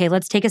companies. Okay,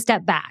 let's take a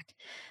step back.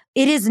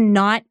 It is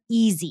not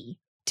easy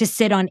to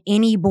sit on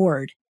any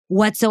board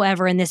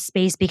whatsoever in this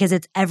space because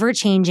it's ever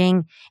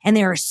changing and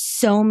there are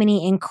so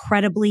many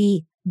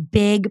incredibly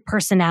big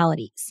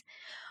personalities.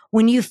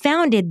 When you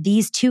founded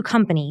these two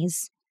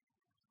companies,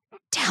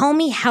 tell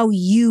me how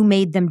you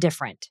made them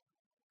different.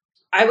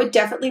 I would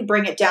definitely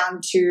bring it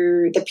down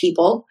to the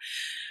people,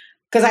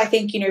 because I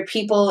think,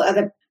 people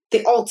are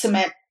the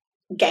ultimate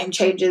game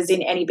changers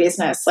in any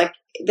business. Like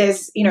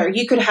there's,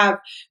 you could have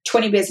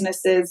 20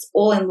 businesses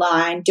all in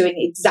line doing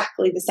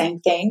exactly the same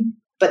thing,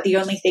 but the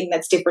only thing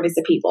that's different is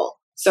the people.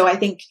 So I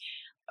think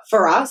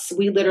for us,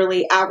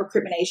 our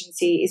recruitment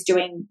agency is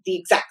doing the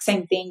exact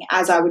same thing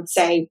as I would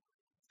say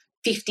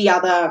 50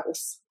 other,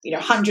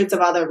 hundreds of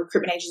other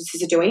recruitment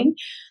agencies are doing.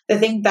 The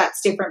thing that's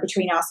different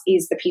between us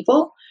is the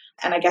people.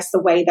 And I guess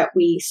the way that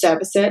we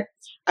service it,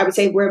 I would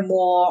say we're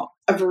more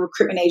of a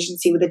recruitment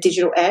agency with a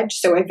digital edge.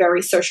 So a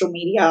very social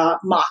media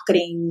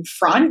marketing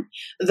front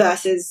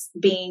versus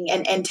being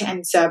an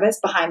end-to-end service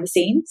behind the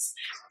scenes.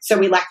 So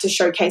we like to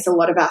showcase a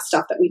lot of our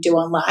stuff that we do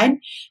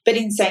online. But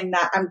in saying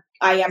that,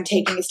 I am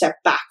taking a step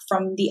back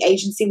from the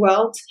agency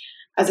world.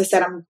 As I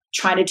said, I'm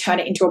trying to turn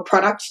it into a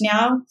product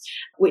now,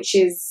 which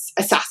is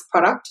a SaaS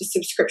product, a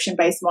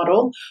subscription-based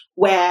model,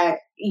 where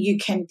you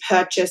can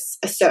purchase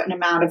a certain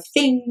amount of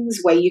things,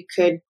 where you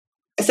could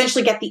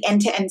essentially get the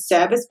end-to-end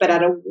service, but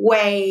at a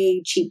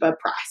way cheaper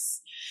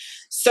price.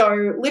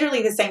 So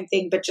literally the same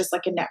thing, but just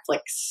like a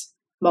Netflix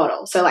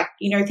model. So like,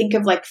 think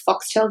of like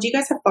Foxtel. Do you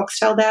guys have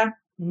Foxtel there?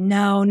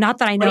 No, not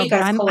that I know,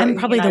 but I'm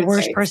probably the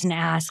worst person to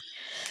ask.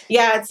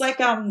 Yeah, it's like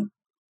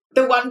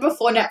the one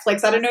before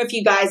Netflix. I don't know if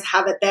you guys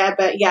have it there,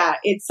 but yeah,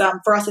 it's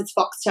for us it's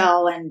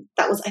Foxtel, and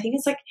that was I think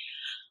it's like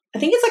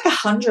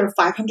 $100 or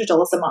 $500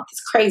 a month.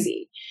 It's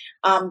crazy.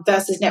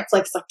 Versus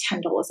Netflix like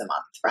 $10 a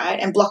month, right?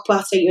 And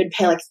Blockbuster you would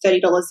pay like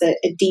 $30 a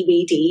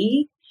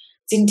DVD.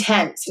 It's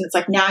intense, and it's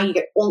like now you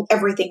get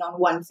everything on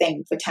one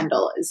thing for $10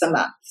 a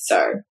month.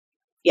 So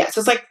yeah,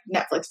 so it's like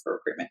Netflix for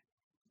recruitment.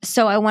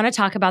 So I want to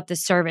talk about the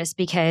service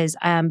because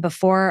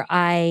before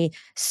I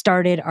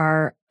started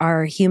our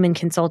human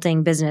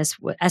consulting business,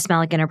 S.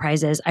 Malik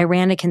Enterprises, I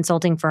ran a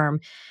consulting firm,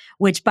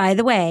 which, by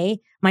the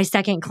way, my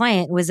second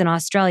client was in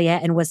Australia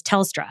and was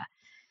Telstra.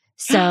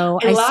 So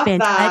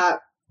I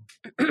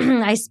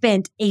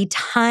spent a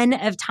ton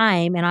of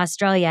time in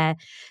Australia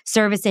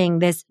servicing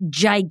this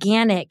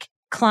gigantic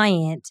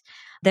client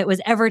that was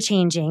ever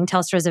changing.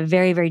 Telstra is a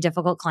very, very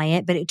difficult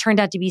client, but it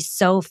turned out to be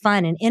so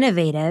fun and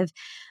innovative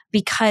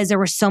because there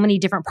were so many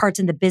different parts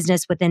in the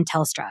business within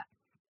Telstra.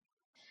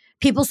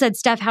 People said,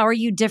 Steph, how are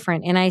you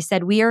different? And I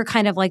said, we are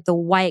kind of like the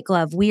white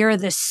glove. We are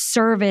the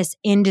service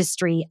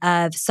industry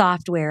of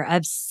software,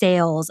 of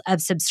sales, of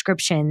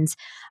subscriptions,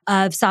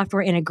 of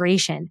software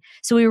integration.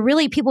 So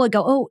people would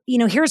go, oh,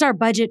 here's our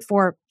budget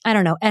for, I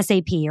don't know,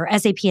 SAP or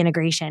SAP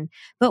integration.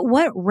 But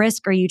what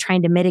risk are you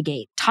trying to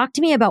mitigate? Talk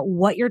to me about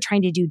what you're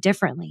trying to do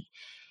differently.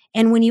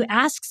 And when you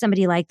ask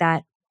somebody like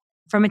that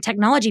from a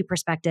technology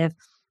perspective,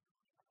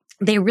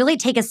 they really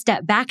take a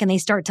step back and they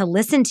start to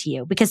listen to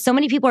you, because so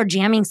many people are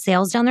jamming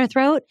sales down their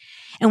throat.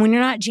 And when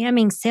you're not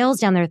jamming sales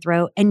down their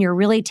throat and you're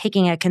really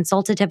taking a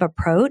consultative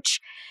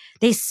approach,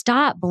 they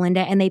stop,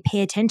 Belinda, and they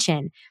pay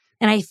attention.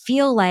 And I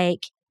feel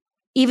like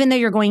even though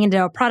you're going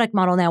into a product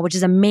model now, which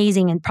is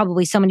amazing and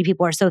probably so many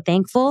people are so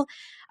thankful,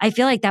 I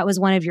feel like that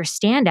was one of your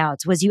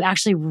standouts, was you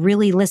actually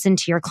really listened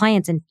to your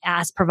clients and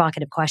asked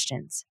provocative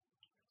questions.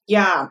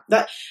 Yeah,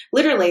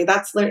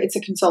 it's a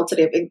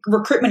consultative.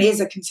 Recruitment is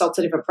a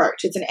consultative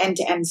approach. It's an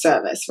end-to-end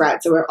service,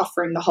 right? So we're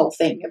offering the whole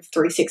thing of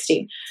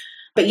 360.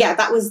 But yeah,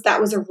 that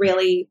was a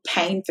really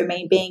pain for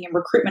me being in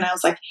recruitment. I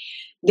was like,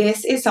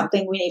 this is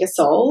something we need to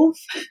solve.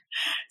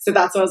 So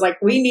that's why I was like,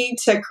 we need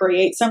to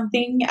create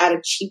something at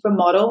a cheaper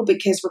model,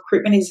 because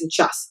recruitment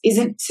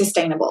isn't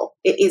sustainable.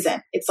 It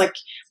isn't. It's like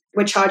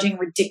we're charging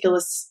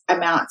ridiculous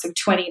amounts of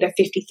 $20,000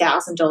 to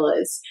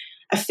 $50,000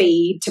 a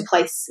fee to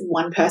place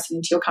one person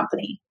into your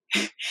company.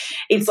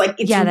 It's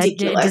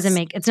ridiculous.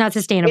 It's not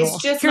sustainable.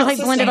 It's just You're not like,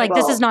 Belinda, like,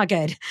 this is not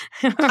good.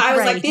 I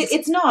was like,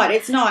 it's not.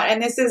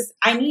 And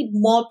I need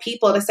more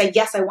people to say,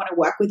 yes, I want to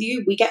work with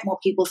you. We get more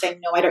people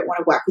saying, no, I don't want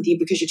to work with you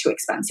because you're too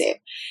expensive.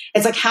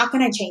 It's like, how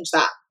can I change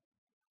that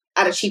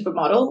at a cheaper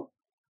model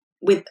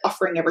with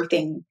offering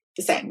everything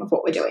the same of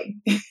what we're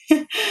doing?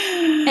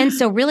 And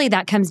so really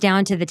that comes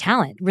down to the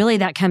talent. Really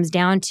that comes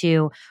down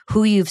to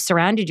who you've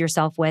surrounded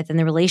yourself with and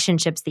the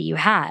relationships that you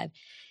have.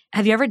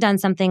 Have you ever done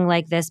something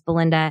like this,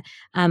 Belinda,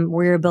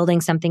 where you're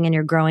building something and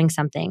you're growing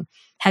something?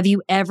 Have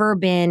you ever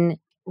been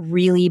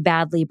really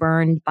badly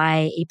burned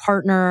by a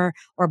partner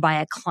or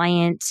by a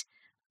client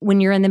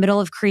when you're in the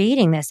middle of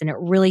creating this and it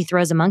really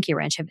throws a monkey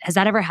wrench? Has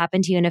that ever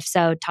happened to you? And if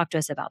so, talk to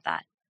us about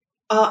that.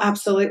 Oh,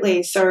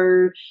 absolutely.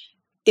 So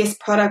this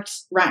product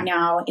right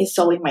now is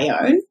solely my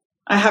own.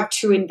 I have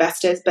 2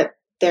 investors, but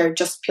they're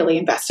just purely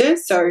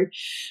investors. So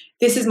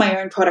this is my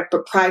own product,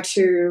 but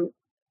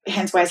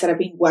hence why I said I've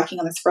been working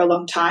on this for a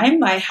long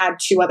time. I had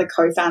 2 other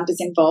co-founders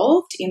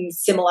involved in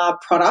similar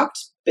product,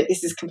 but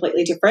this is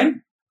completely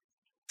different.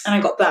 And I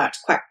got burnt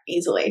quite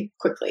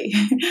quickly.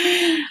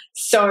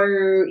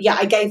 So yeah,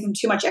 I gave them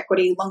too much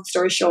equity. Long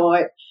story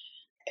short,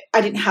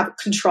 I didn't have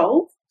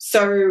control.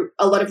 So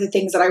a lot of the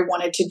things that I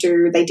wanted to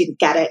do, they didn't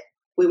get it.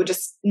 We were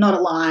just not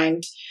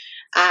aligned.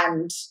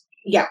 And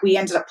yeah, we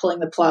ended up pulling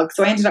the plug.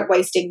 So I ended up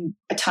wasting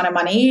a ton of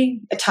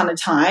money, a ton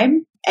of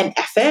time and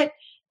effort,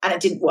 and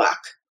it didn't work.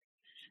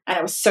 And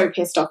I was so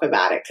pissed off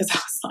about it, because I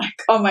was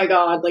like, oh my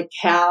God, like,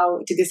 how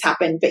did this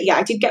happen? But yeah,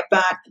 I did get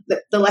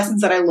burnt. The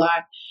lessons that I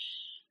learned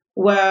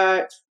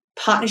were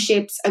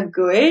partnerships are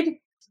good,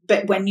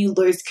 but when you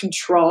lose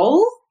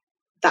control,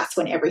 that's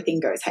when everything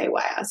goes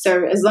haywire.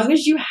 So as long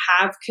as you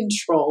have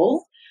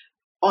control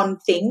on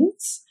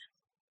things,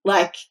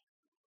 like,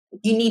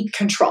 you need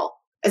control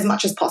as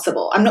much as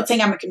possible. I'm not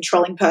saying I'm a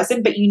controlling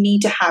person, but you need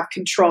to have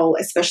control,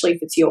 especially if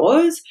it's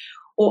yours,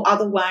 or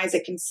otherwise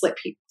it can slip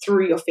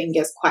through your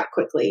fingers quite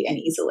quickly and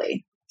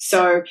easily.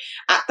 So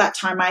at that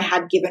time, I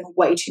had given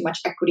way too much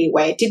equity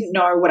away. I didn't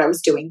know what I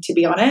was doing, to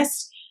be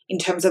honest, in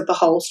terms of the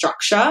whole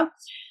structure.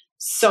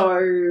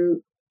 So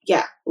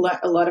yeah, learned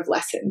a lot of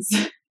lessons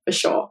for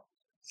sure.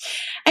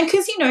 And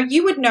because,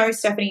 you would know,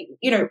 Stephanie,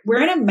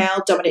 we're in a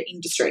male-dominant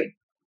industry.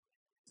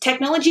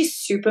 Technology is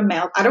super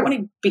male. I don't want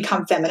to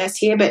become feminist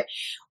here, but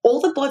all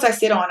the boards I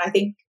sit on, I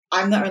think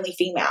I'm the only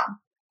female.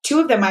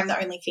 2 of them, I'm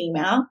the only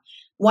female.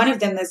 1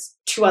 of them, there's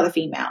 2 other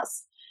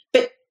females.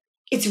 But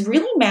it's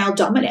really male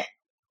dominant.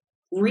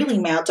 So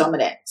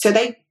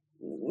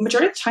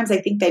majority of the times,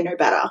 they think they know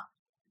better,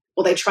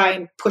 or they try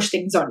and push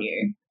things on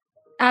you.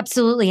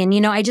 Absolutely. And,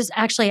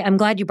 I'm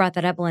glad you brought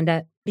that up,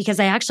 Belinda, because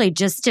I actually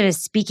just did a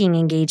speaking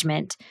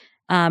engagement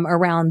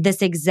around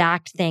this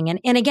exact thing.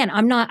 And again,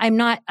 I'm not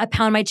a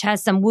pound my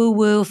chest, some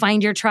woo-woo,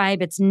 find your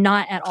tribe. It's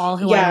not at all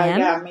who I am.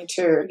 Yeah, me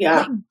too. Yeah.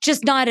 Like,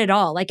 just not at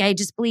all. Like, I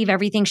just believe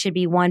everything should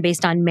be won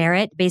based on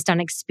merit, based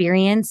on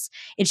experience.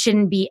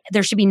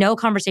 There should be no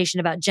conversation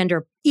about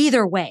gender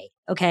either way.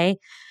 Okay.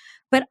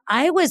 But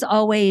I was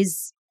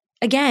always,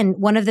 again,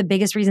 one of the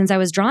biggest reasons I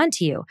was drawn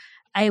to you.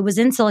 I was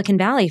in Silicon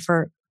Valley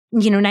for,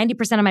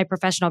 90% of my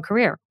professional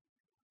career.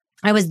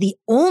 I was the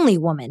only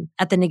woman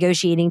at the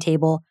negotiating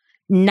table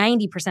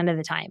 90% of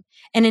the time.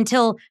 And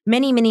until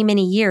many, many,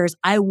 many years,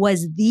 I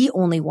was the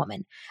only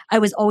woman. I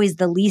was always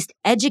the least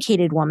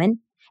educated woman,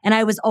 and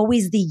I was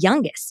always the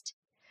youngest.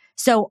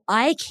 So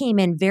I came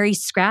in very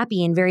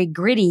scrappy and very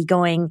gritty,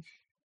 going,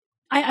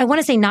 I want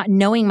to say not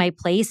knowing my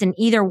place in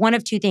either one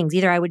of 2 things.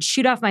 Either I would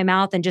shoot off my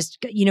mouth and just,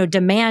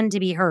 demand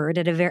to be heard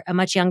at a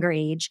much younger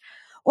age,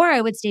 or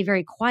I would stay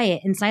very quiet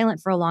and silent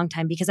for a long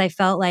time, because I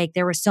felt like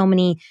there were so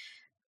many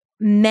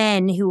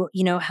men who,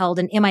 held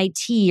an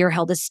MIT or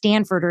held a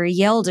Stanford or a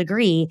Yale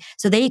degree.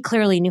 So they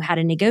clearly knew how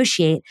to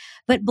negotiate.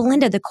 But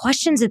Belinda, the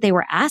questions that they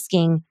were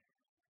asking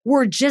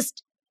were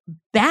just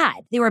bad.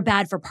 They were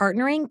bad for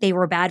partnering. They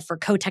were bad for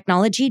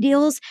co-technology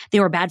deals. They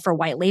were bad for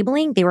white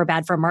labeling. They were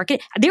bad for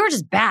market. They were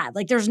just bad.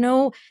 Like, they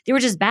were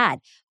just bad.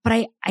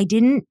 But I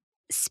didn't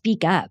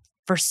speak up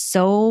for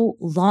so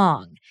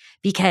long,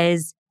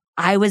 because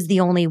I was the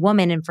only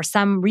woman. And for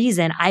some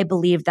reason, I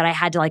believed that I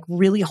had to like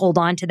really hold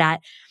on to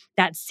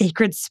that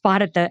sacred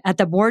spot at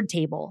the board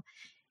table.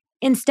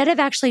 Instead of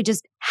actually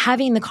just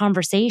having the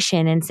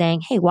conversation and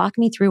saying, hey, walk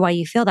me through why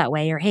you feel that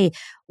way, or hey,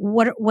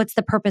 what's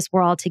the purpose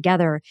we're all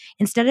together?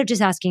 Instead of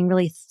just asking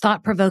really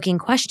thought-provoking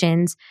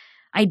questions,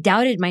 I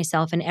doubted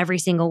myself in every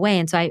single way.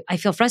 And so I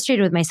feel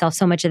frustrated with myself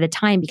so much of the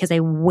time because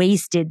I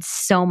wasted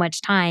so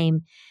much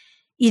time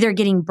either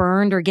getting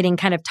burned or getting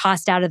kind of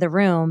tossed out of the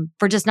room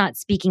for just not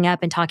speaking up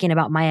and talking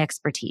about my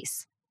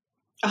expertise.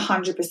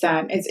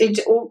 100%. It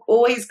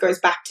always goes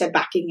back to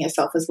backing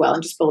yourself as well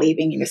and just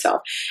believing in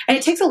yourself. And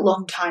it takes a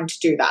long time to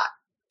do that.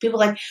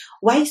 People are like,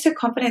 why are you so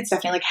confident,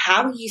 Stephanie? Like,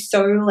 how are you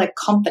so like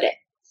confident?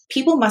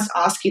 People must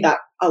ask you that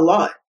a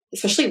lot,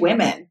 especially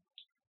women,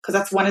 because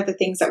that's one of the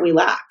things that we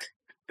lack.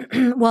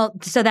 Well,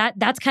 so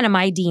that's kind of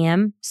my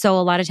DM. So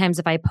a lot of times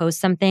if I post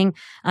something,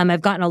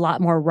 I've gotten a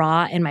lot more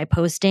raw in my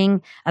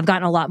posting. I've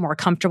gotten a lot more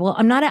comfortable.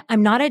 I'm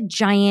not a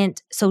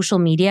giant social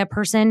media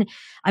person.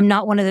 I'm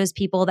not one of those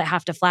people that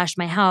have to flash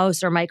my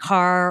house or my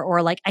car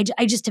or like,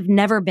 I just have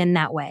never been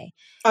that way.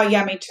 Oh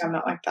yeah, me too. I'm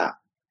not like that.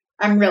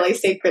 I'm really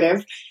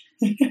secretive.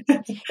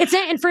 It's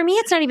not, and for me,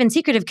 it's not even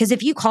secretive because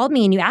if you called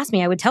me and you asked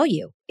me, I would tell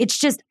you. It's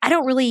just, I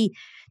don't really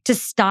to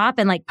stop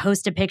and like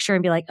post a picture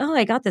and be like, oh,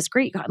 I got this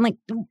great. I'm like,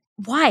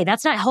 why?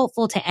 That's not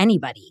helpful to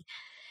anybody.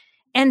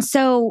 And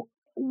so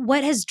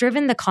what has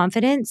driven the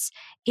confidence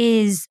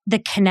is the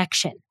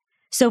connection.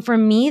 So for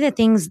me, the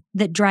things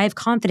that drive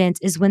confidence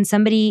is when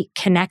somebody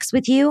connects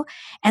with you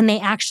and they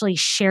actually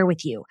share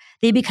with you.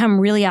 They become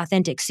really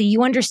authentic. So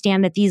you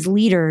understand that these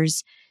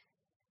leaders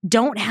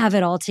don't have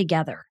it all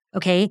together.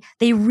 Okay.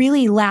 They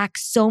really lack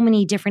so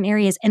many different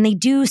areas. And they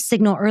do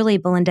signal early,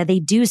 Belinda. They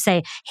do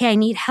say, hey, I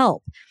need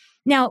help.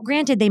 Now,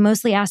 granted, they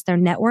mostly ask their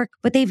network,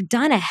 but they've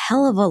done a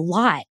hell of a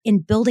lot in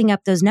building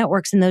up those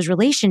networks and those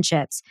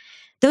relationships.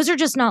 Those are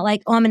just not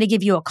like, oh, I'm going to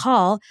give you a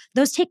call.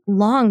 Those take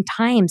long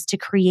times to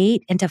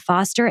create and to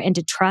foster and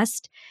to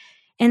trust.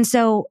 And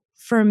so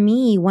for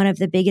me, one of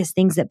the biggest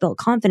things that built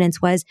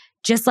confidence was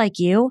just like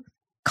you,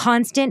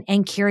 constant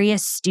and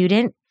curious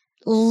student.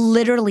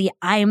 Literally,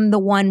 I'm the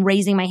one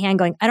raising my hand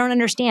going, I don't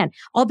understand.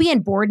 I'll be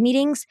in board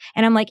meetings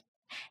and I'm like,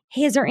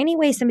 hey, is there any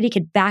way somebody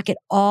could back it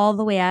all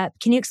the way up?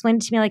 Can you explain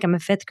it to me like I'm a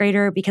fifth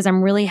grader? Because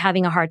I'm really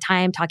having a hard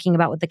time talking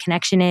about what the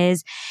connection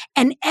is.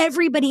 And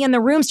everybody in the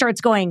room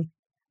starts going,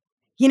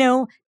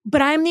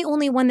 but I'm the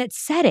only one that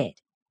said it.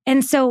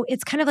 And so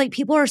it's kind of like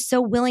people are so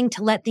willing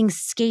to let things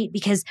skate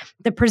because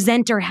the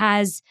presenter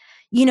has,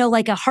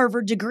 like a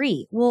Harvard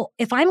degree. Well,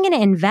 if I'm going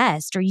to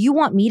invest or you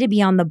want me to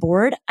be on the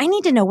board, I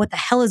need to know what the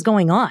hell is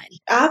going on.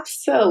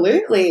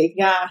 Absolutely.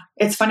 Yeah.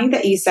 It's funny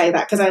that you say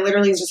that because I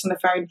literally was just on the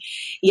phone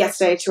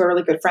yesterday to a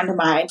really good friend of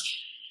mine.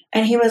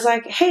 And he was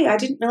like, hey, I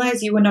didn't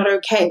realize you were not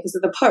okay because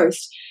of the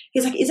post.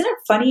 He's like, isn't it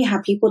funny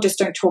how people just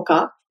don't talk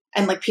up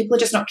and like people are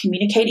just not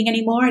communicating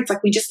anymore? It's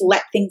like we just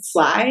let things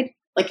slide,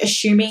 like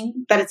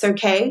assuming that it's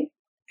okay.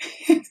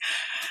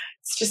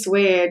 It's just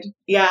weird.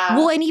 Yeah.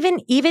 Well, and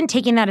even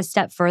taking that a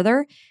step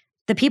further,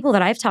 the people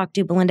that I've talked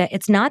to, Belinda,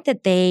 it's not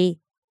that they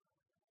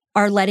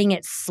are letting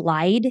it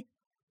slide.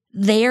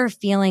 They are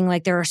feeling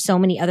like there are so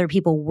many other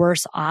people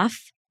worse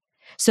off.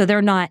 So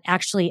they're not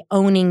actually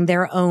owning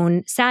their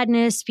own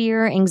sadness,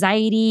 fear,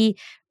 anxiety,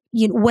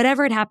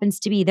 whatever it happens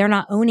to be. They're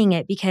not owning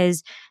it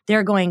because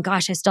they're going,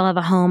 gosh, I still have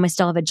a home. I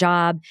still have a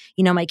job.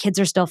 My kids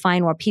are still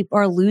fine, while people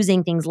are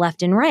losing things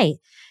left and right.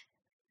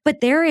 But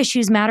their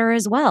issues matter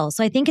as well.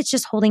 So I think it's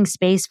just holding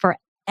space for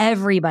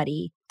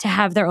everybody to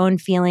have their own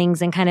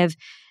feelings and kind of,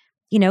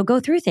 go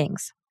through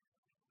things.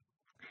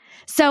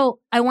 So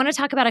I want to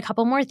talk about a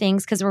couple more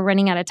things because we're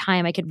running out of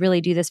time. I could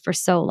really do this for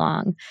so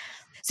long.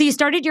 So you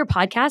started your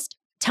podcast.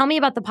 Tell me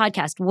about the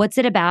podcast. What's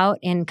it about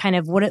and kind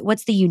of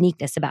what's the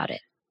uniqueness about it?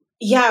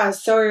 Yeah,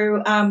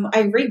 so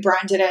I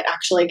rebranded it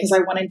actually because I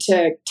wanted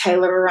to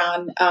tailor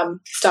around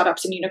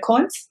startups and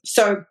unicorns.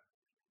 So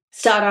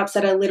startups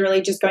that are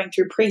literally just going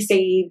through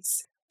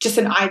pre-seeds, just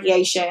an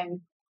ideation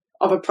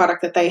of a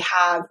product that they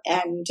have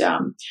and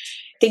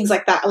things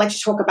like that. I like to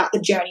talk about the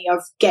journey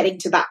of getting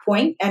to that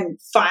point and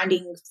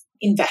finding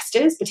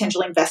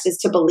potential investors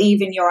to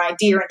believe in your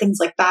idea and things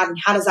like that. And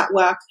how does that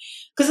work?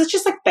 Because it's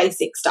just like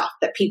basic stuff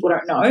that people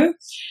don't know,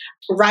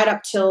 right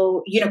up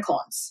till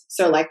unicorns.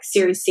 So like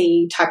Series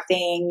C type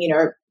thing,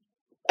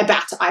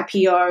 about to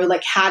IPO,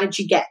 like how did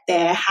you get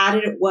there? How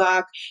did it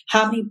work?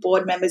 How many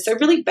board members? So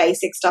really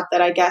basic stuff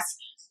that I guess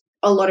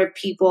a lot of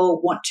people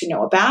want to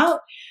know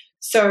about.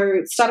 So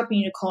Startup and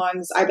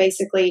Unicorns, I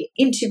basically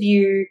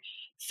interview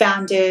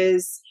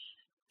founders,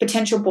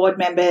 potential board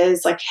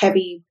members, like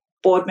heavy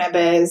board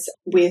members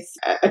with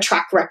a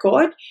track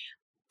record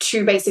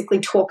to basically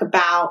talk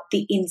about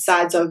the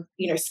insides of,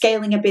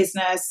 scaling a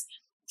business,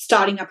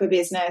 starting up a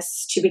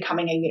business to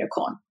becoming a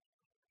unicorn,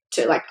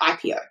 to like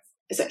IPO.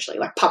 Essentially,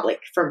 like public,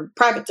 from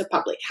private to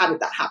public. How did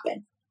that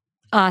happen?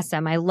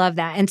 Awesome. I love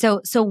that. And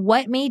so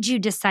what made you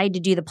decide to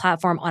do the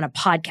platform on a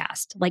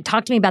podcast? Like,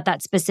 talk to me about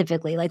that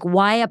specifically. Like,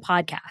 why a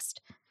podcast?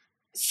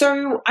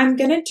 So I'm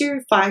going to do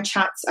fire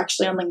chats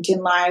actually on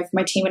LinkedIn Live.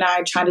 My team and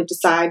I are trying to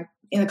decide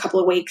in a couple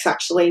of weeks,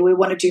 actually. We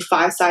want to do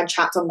fireside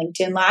chats on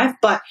LinkedIn Live.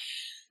 But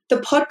the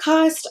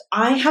podcast,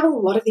 I have a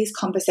lot of these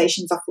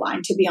conversations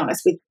offline, to be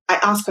honest. I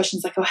ask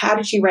questions like, oh, how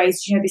did you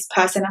raise, this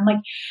person? I'm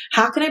like,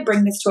 how can I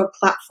bring this to a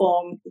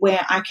platform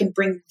where I can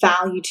bring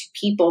value to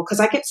people?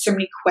 Because I get so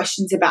many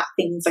questions about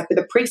things like with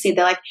a pre-seed.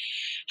 They're like,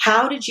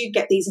 how did you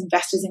get these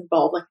investors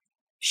involved? Like,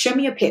 show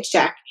me a pitch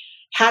deck.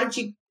 How did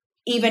you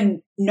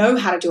even know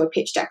how to do a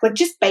pitch deck? Like,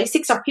 just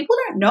basic stuff people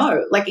don't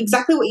know. Like,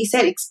 exactly what you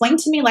said. Explain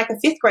to me like a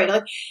fifth grader.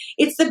 Like,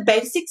 it's the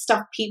basic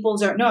stuff people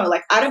don't know.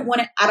 Like, I don't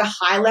want it at a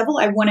high level.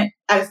 I want it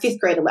at a fifth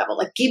grader level.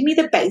 Like, give me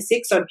the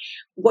basics on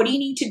what do you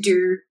need to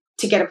do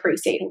to get a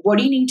pre-seed? What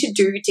do you need to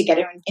do to get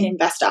an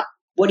investor?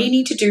 What do you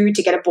need to do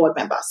to get a board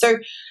member? So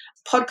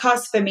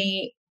podcast for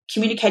me,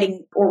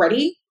 communicating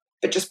already,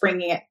 but just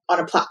bringing it on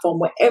a platform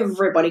where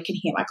everybody can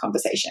hear my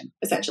conversation,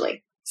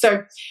 essentially.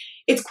 So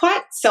it's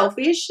quite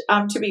selfish,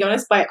 to be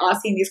honest, by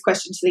asking these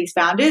questions to these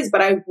founders,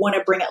 but I want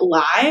to bring it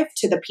live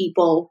to the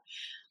people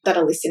that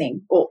are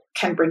listening or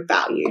can bring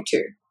value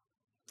to.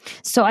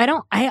 So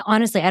I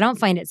honestly don't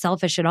find it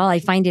selfish at all. I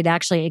find it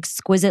actually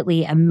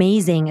exquisitely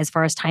amazing as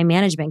far as time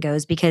management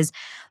goes, because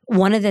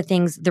one of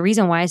the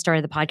reason why I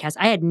started the podcast,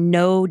 I had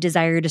no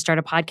desire to start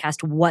a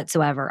podcast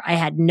whatsoever. I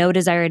had no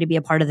desire to be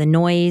a part of the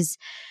noise.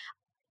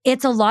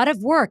 It's a lot of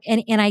work.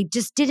 And I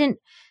just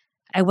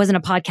I wasn't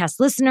a podcast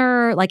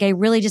listener. Like, I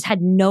really just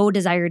had no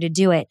desire to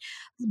do it.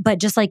 But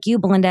just like you,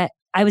 Belinda,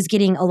 I was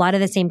getting a lot of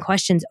the same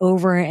questions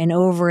over and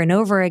over and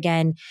over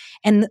again.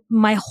 And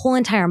my whole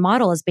entire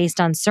model is based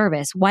on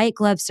service, white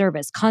glove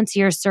service,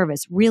 concierge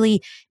service,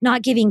 really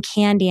not giving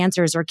canned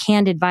answers or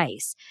canned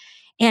advice.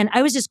 And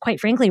I was just, quite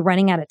frankly,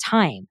 running out of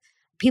time.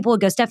 People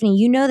would go, Stephanie,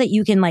 you know that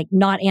you can like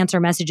not answer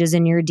messages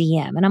in your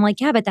DM. And I'm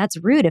like, yeah, but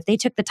that's rude. If they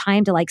took the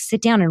time to like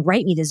sit down and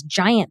write me this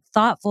giant,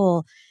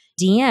 thoughtful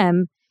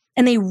DM,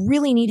 and they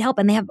really need help,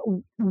 and they have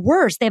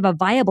a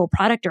viable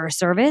product or a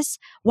service,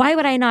 why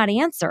would I not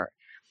answer?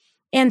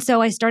 And so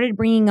I started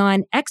bringing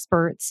on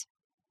experts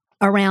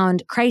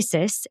around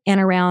crisis and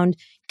around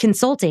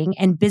consulting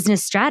and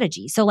business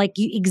strategy. So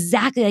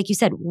exactly like you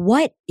said,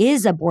 what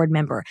is a board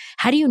member?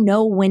 How do you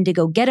know when to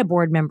go get a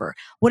board member?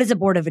 What is a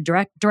board of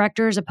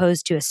directors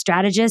opposed to a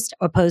strategist,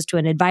 opposed to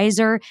an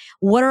advisor?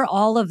 What are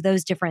all of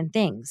those different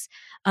things?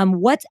 I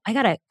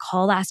got a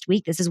call last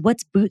week. This is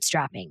what's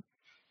bootstrapping.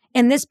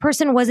 And this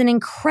person was an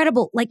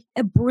incredible, like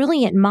a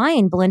brilliant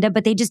mind, Belinda,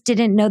 but they just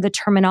didn't know the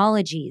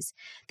terminologies.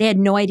 They had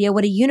no idea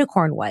what a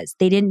unicorn was.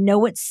 They didn't know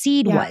what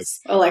seed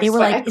was. Oh, like they were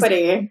like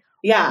equity.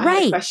 Yeah.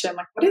 Right. Question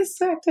like, what is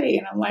sweat equity?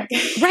 And I'm like,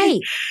 right.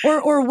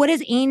 Or what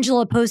is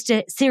angel opposed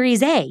to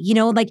Series A?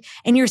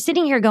 And you're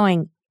sitting here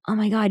going, oh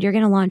my God, you're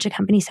going to launch a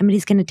company.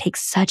 Somebody's going to take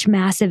such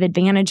massive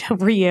advantage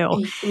over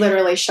you.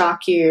 Literally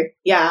shock you.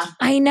 Yeah.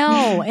 I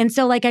know. And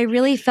so I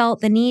really felt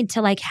the need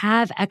to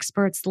have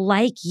experts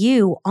like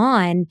you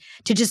on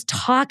to just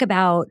talk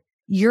about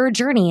your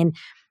journey. And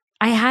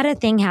I had a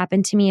thing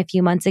happen to me a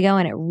few months ago,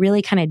 and it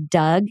really kind of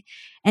dug.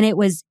 And it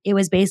was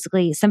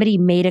basically somebody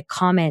made a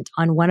comment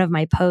on one of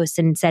my posts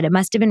and said, it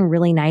must have been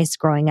really nice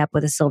growing up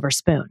with a silver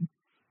spoon.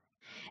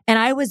 And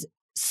I was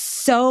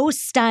so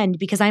stunned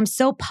because I'm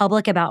so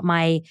public about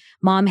my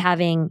mom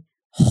having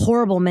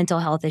horrible mental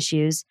health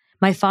issues,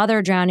 my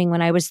father drowning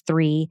when I was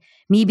 3,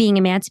 me being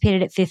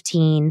emancipated at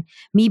 15,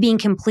 me being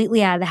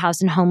completely out of the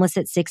house and homeless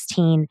at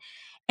 16.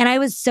 And I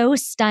was so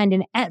stunned.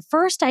 And at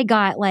first I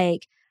got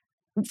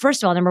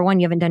first of all, number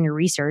one, you haven't done your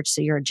research,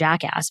 so you're a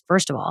jackass,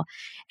 first of all.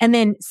 And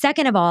then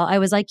second of all, I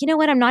was like, you know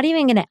what? I'm not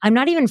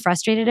even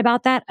frustrated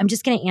about that. I'm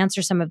just going to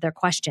answer some of their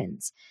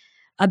questions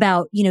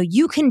about,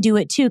 you can do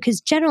it too.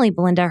 Because generally,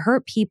 Belinda,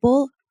 hurt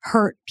people.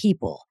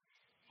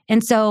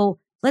 And so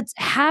let's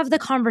have the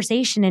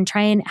conversation and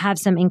try and have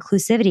some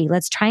inclusivity.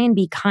 Let's try and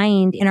be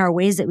kind in our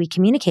ways that we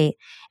communicate.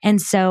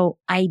 And so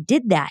I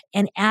did that.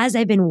 And as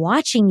I've been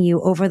watching you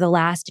over the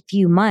last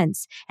few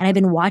months, and I've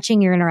been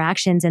watching your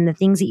interactions and the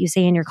things that you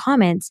say in your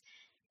comments,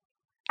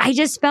 I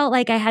just felt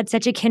like I had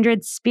such a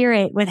kindred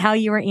spirit with how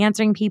you were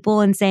answering people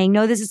and saying,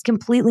 no, this is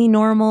completely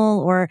normal,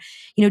 or,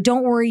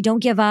 don't worry, don't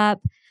give up.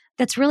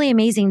 That's really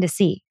amazing to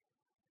see.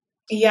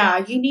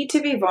 Yeah, you need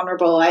to be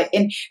vulnerable.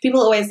 And people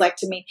always like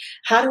to me,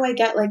 how do I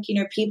get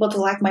people to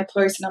like my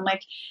post? And I'm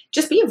like,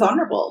 just be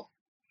vulnerable.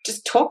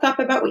 Just talk up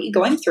about what you're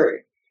going through.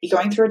 You're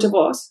going through a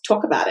divorce,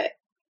 talk about it.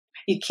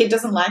 Your kid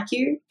doesn't like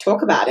you,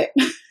 talk about it.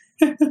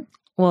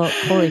 Well,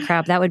 holy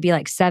crap, that would be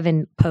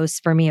 7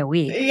 posts for me a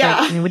week.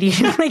 Yeah. What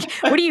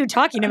are you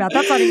talking about?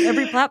 That's on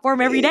every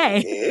platform every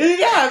day.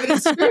 Yeah, but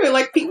it's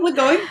true. People are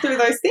going through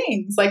those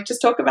things.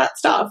 Just talk about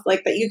stuff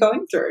that you're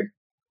going through,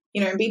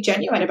 and be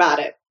genuine about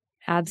it.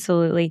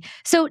 Absolutely.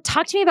 So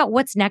talk to me about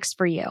what's next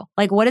for you.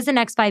 What does the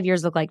next 5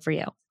 years look like for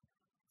you?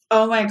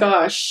 Oh my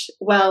gosh.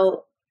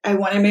 Well, I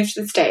want to move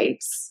to the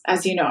States,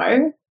 as you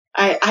know.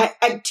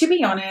 I to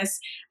be honest,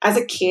 as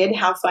a kid,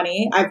 how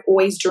funny, I've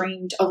always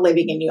dreamed of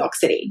living in New York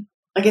City.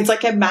 It's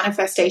like a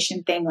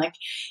manifestation thing.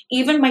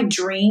 Even my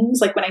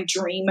dreams, when I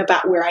dream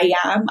about where I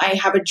am, I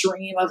have a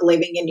dream of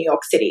living in New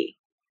York City.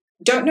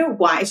 Don't know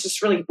why. It's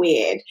just really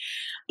weird.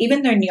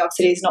 even though New York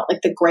City is not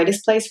like the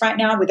greatest place right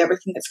now with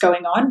everything that's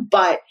going on,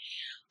 but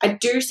I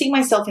do see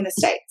myself in the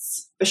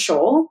States for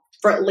sure,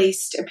 for at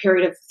least a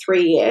period of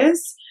 3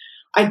 years.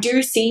 I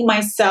do see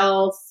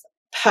myself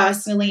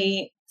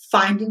personally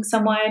finding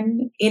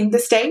someone in the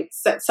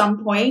States at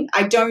some point.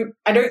 I don't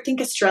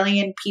think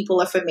Australian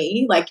people are for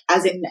me, like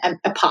as in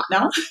a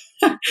partner.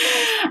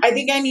 I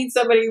think I need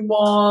somebody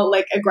more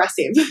like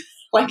aggressive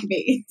like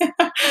me.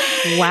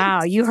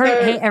 Wow. You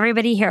heard, hey,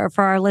 everybody here,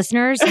 for our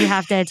listeners, you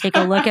have to take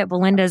a look at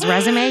Belinda's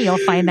resume. You'll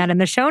find that in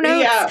the show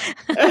notes.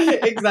 Yeah,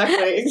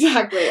 exactly.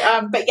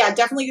 But yeah,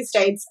 definitely the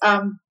States.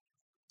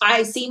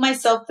 I see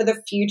myself for the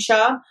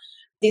future.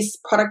 This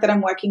product that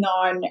I'm working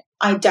on,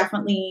 I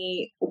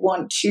definitely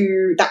want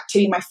that to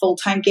be my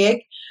full-time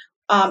gig.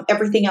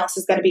 Everything else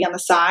is going to be on the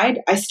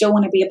side. I still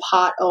want to be a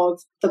part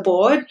of the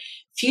board.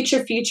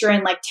 Future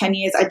in like 10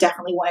 years, I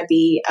definitely want to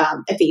be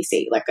a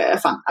VC, like a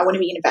fund. I want to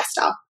be an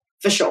investor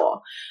for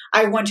sure.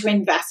 I want to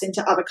invest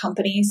into other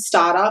companies,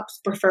 startups,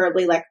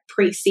 preferably like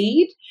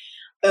pre-seed,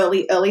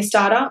 early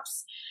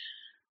startups.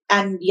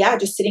 And yeah,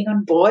 just sitting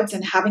on boards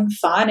and having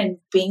fun and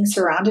being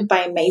surrounded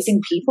by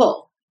amazing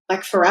people,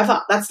 like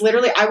forever. That's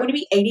literally, I want to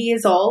be 80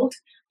 years old,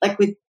 like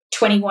with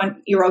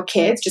 21-year-old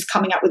kids just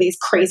coming up with these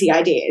crazy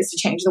ideas to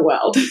change the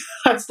world.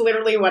 That's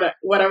literally what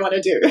I want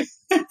to do.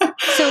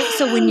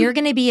 So when you're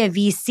going to be a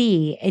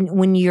VC and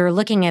when you're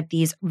looking at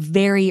these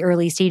very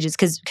early stages,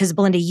 because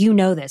Belinda, you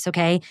know this,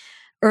 okay?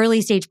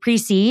 Early stage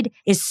pre-seed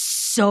is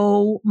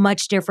so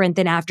much different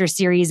than after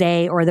Series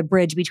A or the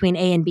bridge between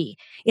A and B.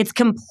 It's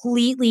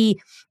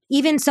completely,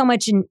 even so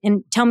much,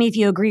 and tell me if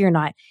you agree or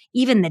not,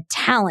 even the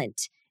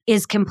talent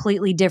is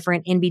completely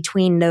different in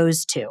between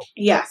those two.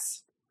 Yes.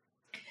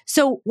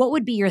 So what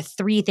would be your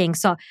 3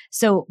 things?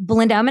 So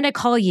Belinda, I'm going to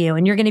call you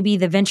and you're going to be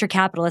the venture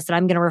capitalist that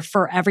I'm going to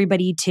refer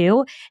everybody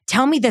to.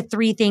 Tell me the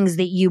 3 things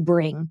that you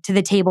bring to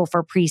the table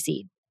for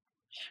pre-seed.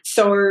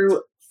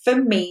 So for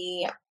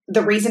me,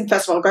 the reason,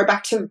 first of all, I'll go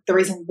back to the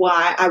reason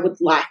why I would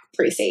like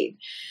pre-seed.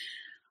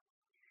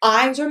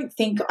 I don't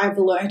think I've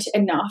learned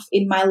enough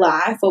in my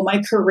life or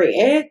my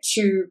career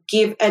to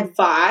give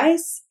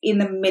advice in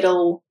the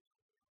middle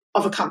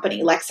of a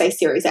company, like say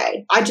Series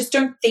A. I just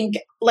don't think,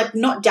 like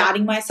not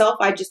doubting myself,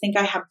 I just think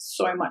I have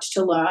so much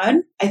to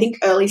learn. I think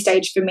early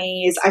stage for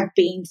me is I've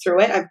been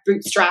through it. I've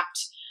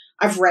bootstrapped,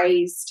 I've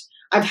raised,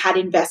 I've had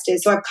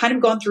investors. So I've kind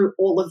of gone through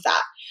all of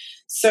that.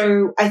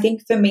 So I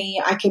think for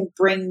me, I can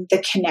bring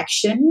the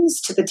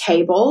connections to the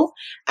table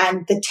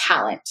and the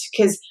talent.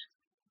 Because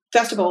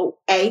first of all,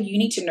 you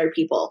need to know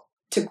people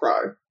to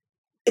grow.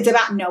 It's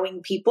about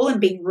knowing people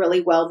and being really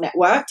well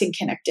networked and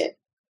connected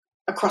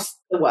across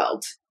the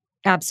world.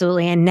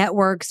 Absolutely. And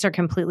networks are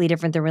completely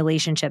different than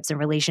relationships, and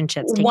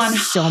relationships take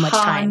so much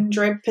time.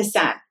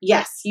 100%.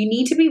 Yes. You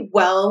need to be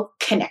well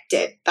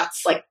connected.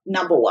 That's like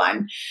number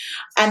 1.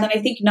 And then I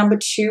think number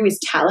 2 is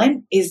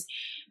talent, is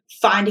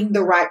finding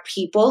the right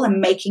people and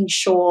making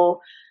sure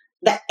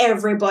that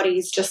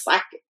everybody's just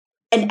like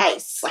an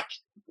ace, like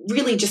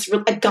really just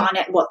a gun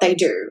at what they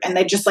do. And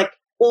they're just like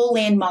all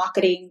in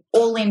marketing,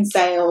 all in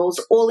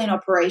sales, all in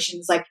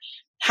operations, like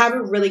have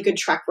a really good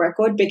track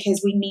record, because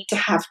we need to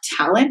have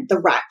talent, the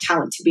right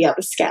talent, to be able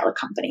to scale a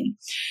company.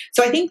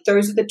 So I think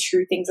those are the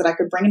 2 things that I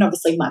could bring, and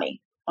obviously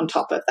money on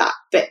top of that.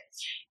 But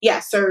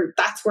yeah, so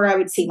that's where I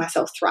would see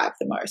myself thrive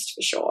the most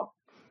for sure.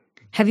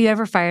 Have you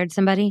ever fired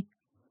somebody?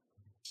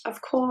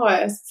 Of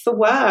course. It's the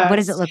worst. What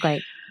does it look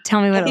like?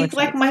 Tell me what it looks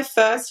like. I think my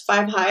first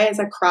 5 hires,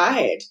 I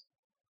cried.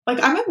 Like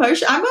I'm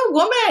emotional. I'm a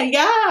woman.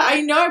 Yeah,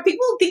 I know.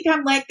 People think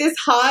I'm like this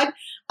hard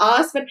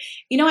ass, but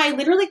I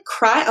literally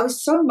cried. I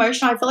was so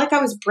emotional. I felt like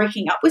I was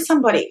breaking up with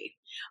somebody,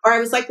 or I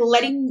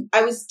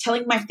was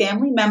telling my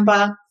family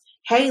member,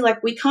 hey,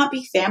 like we can't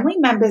be family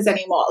members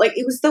anymore. Like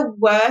it was the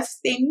worst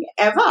thing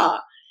ever,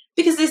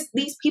 because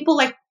these people,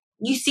 like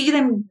you see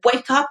them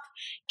wake up,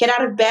 get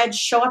out of bed,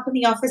 show up in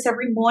the office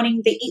every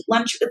morning, they eat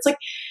lunch. It's like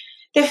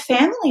their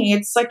family.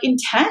 It's like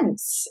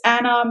intense.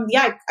 And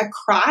I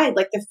cried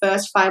like the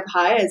first 5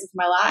 hires of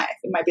my life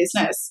in my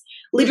business.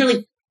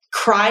 Literally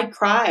cried.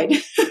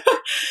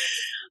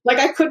 Like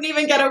I couldn't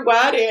even get a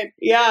word in.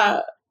 Yeah.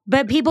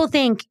 But people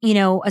think,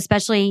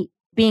 especially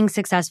being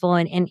successful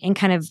and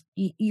kind of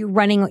you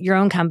running your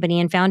own company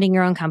and founding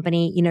your own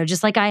company,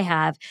 just like I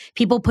have,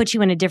 people put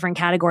you in a different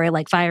category,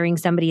 like firing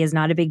somebody is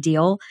not a big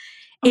deal.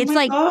 It's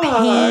like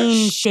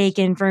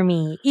painstaking for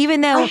me,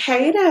 even though I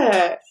hate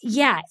it.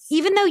 Yeah.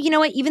 Even though,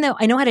 even though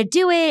I know how to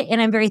do it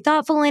and I'm very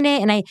thoughtful in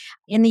it. And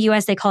in the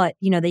US, they call it,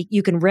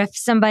 you can riff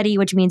somebody,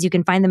 which means you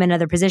can find them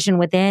another position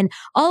within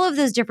all of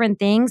those different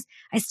things.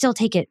 I still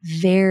take it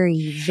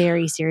very,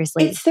 very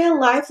seriously. It's their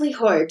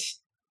livelihood.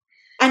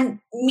 And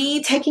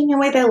me taking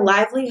away their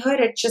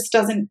livelihood, it just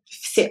doesn't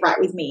sit right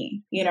with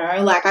me.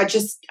 Like I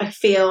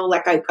feel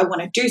like I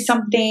want to do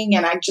something,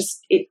 and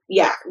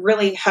it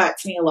really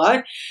hurts me a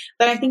lot.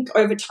 But I think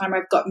over time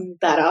I've gotten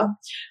better,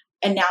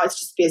 and now it's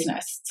just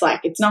business. It's like,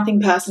 it's nothing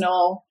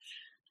personal.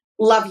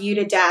 Love you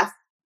to death.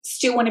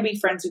 Still want to be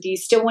friends with you.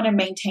 Still want to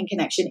maintain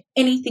connection.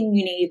 Anything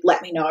you need,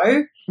 let me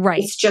know.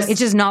 Right. It's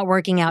just not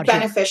working out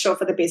beneficial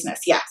for the business.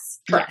 Yes.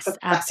 Correct. Yes,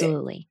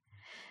 absolutely.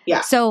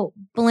 Yeah. So,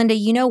 Belinda,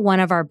 one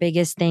of our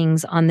biggest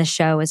things on the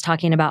show is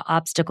talking about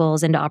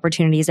obstacles into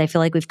opportunities. I feel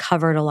like we've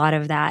covered a lot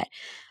of that.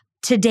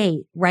 To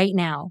date, right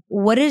now,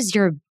 what is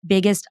your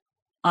biggest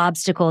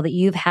obstacle that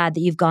you've had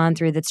that you've gone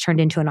through that's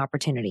turned into an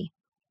opportunity?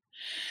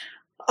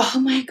 Oh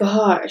my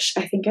gosh.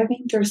 I think I've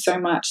been through so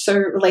much. So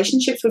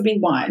relationships would be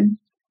one.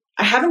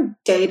 I haven't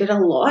dated a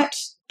lot,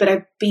 but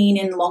I've been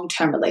in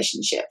long-term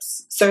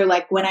relationships. So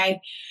like when I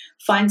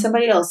find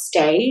somebody else,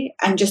 stay,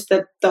 and just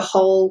the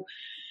whole,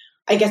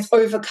 I guess,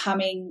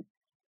 overcoming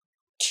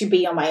to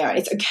be on my own.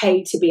 It's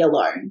okay to be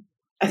alone.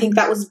 I think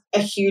that was a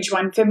huge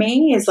one for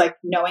me, is like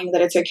knowing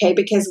that it's okay,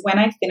 because when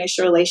I finished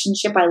a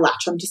relationship, I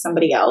latched onto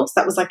somebody else.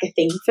 That was like a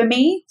thing for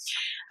me.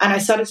 And I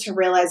started to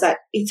realize that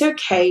it's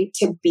okay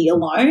to be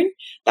alone.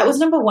 That was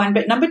number one.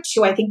 But number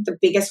two, I think the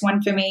biggest one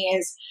for me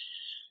is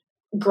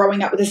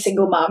growing up with a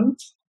single mum.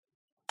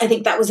 I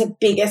think that was the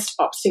biggest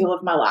obstacle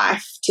of my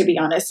life, to be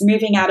honest.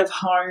 Moving out of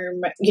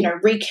home,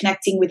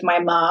 reconnecting with my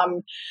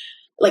mum,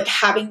 like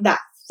having that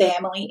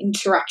family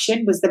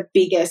interaction was the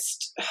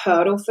biggest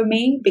hurdle for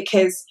me,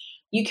 because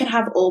you can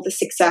have all the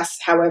success,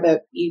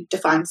 however you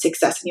define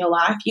success in your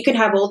life. You can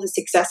have all the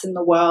success in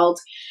the world.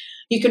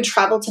 You can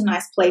travel to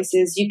nice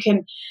places. You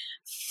can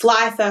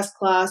fly first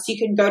class. You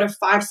can go to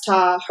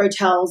 5-star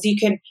hotels. You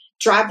can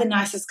drive the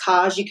nicest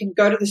cars. You can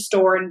go to the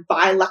store and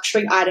buy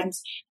luxury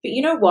items. But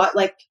you know what?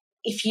 Like,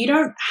 if you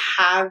don't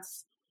have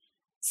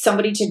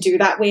somebody to do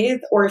that with,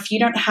 or if you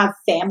don't have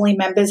family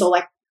members or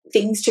like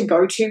things to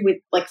go to with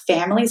like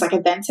families, like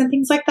events and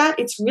things like that,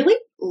 it's really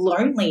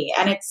lonely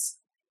and it's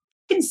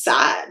been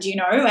sad,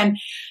 and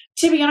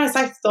to be honest,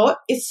 I thought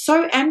it's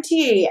so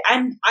empty,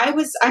 and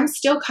I'm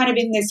still kind of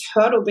in this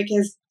hurdle,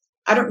 because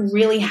I don't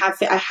really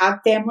I have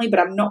family, but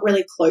I'm not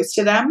really close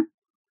to them,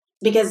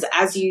 because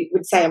as you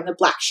would say, I'm the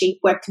black sheep.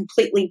 We're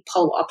completely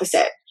polar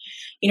opposite.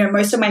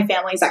 Most of my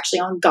family is actually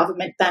on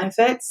government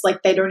benefits,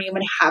 like they don't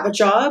even have a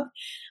job,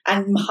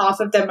 and half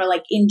of them are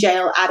like in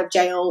jail, out of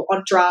jail,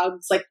 on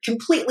drugs, like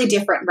completely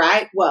different,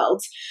 right,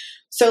 worlds.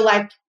 So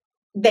like,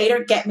 they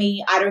don't get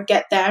me, I don't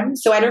get them.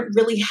 So I don't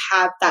really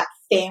have that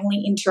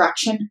family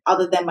interaction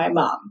other than my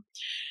mom.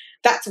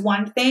 That's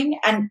one thing.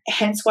 And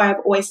hence why I've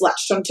always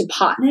latched onto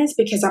partners,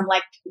 because I'm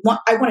like,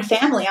 I want a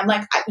family. I'm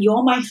like,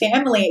 you're my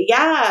family.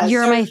 Yeah.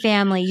 You're my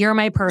family. You're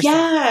my person.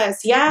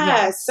 Yes.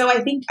 Yes. So I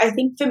think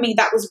for me,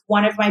 that was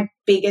one of my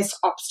biggest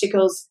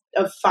obstacles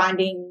of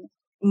finding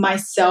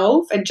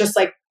myself, and just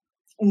like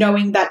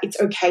knowing that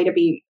it's okay to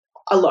be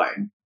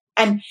alone.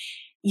 And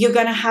you're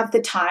going to have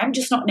the time,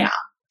 just not now.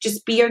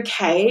 Just be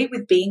okay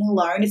with being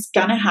alone. It's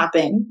going to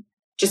happen.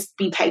 Just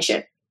be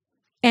patient.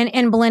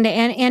 And Belinda,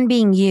 and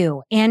being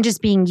you, and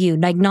just being you,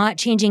 like not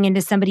changing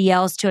into somebody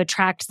else to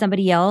attract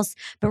somebody else,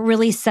 but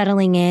really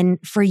settling in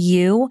for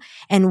you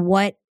and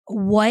what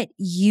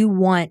you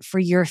want for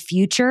your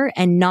future,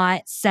 and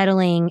not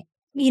settling,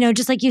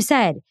 just like you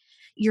said,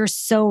 you're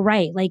so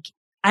right. Like,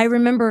 I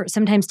remember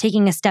sometimes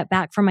taking a step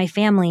back from my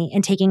family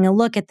and taking a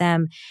look at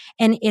them.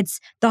 And it's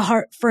the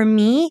heart for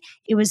me.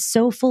 It was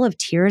so full of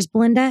tears,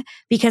 Belinda,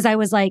 because I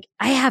was like,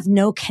 I have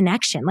no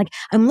connection. Like,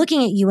 I'm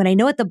looking at you and I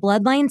know what the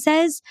bloodline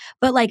says,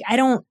 but like, I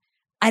don't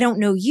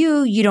know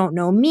you. You don't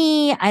know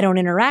me. I don't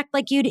interact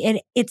like you.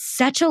 It's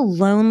such a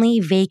lonely,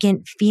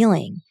 vacant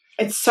feeling.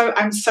 I'm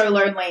so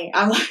lonely.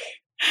 I'm like,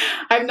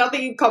 I have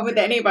nothing in common with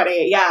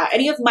anybody. Yeah.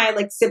 Any of my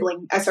like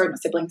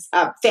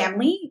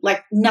family,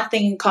 like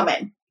nothing in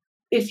common.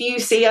 If you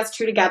see us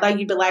two together,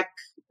 you'd be like,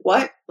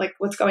 what? Like,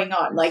 what's going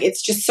on? Like,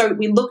 it's just so,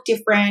 we look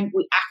different,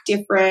 we act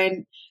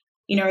different.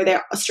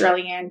 They're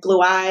Australian,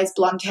 blue eyes,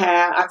 blonde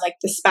hair. I'm like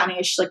the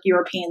Spanish, like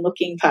European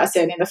looking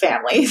person in the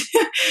family.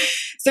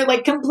 So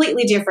like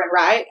completely different,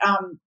 right?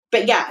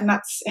 But yeah, and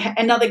that's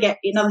another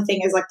thing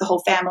is like the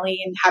whole family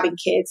and having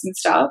kids and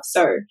stuff.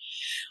 So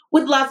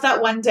would love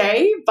that one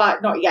day,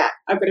 but not yet.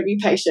 I've got to be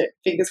patient.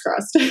 Fingers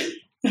crossed.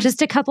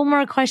 Just a couple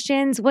more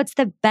questions. What's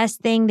the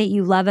best thing that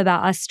you love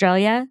about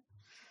Australia?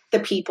 The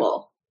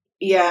people.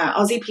 Yeah,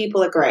 Aussie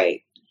people are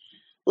great.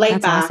 Laid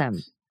back. That's awesome.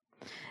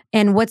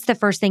 And what's the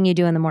first thing you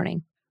do in the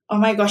morning? Oh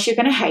my gosh, you're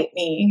going to hate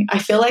me. I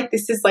feel like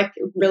this is like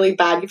really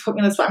bad. You put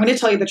me on the spot. I'm going to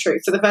tell you the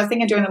truth. So the first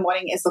thing I do in the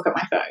morning is look at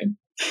my phone.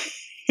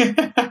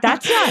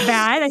 That's not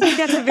bad. I think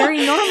that's a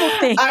very normal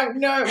thing.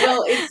 No,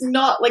 well, it's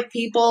not like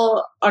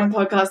people on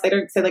podcasts, they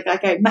don't say like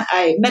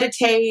I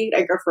meditate,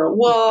 I go for a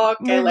walk.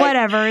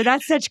 Whatever.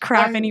 That's such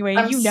crap anyway.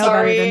 I'm you know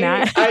sorry, better than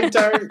that.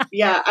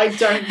 I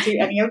don't do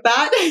any of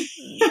that.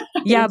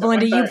 Yeah,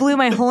 Belinda, you blew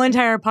my whole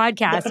entire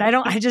podcast.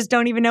 I just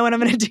don't even know what I'm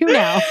going to do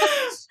now.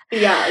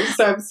 Yeah,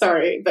 so I'm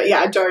sorry. But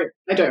yeah, I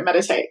don't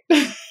meditate.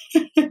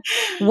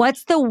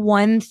 What's the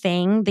one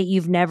thing that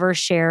you've never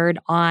shared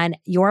on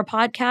your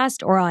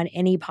podcast or on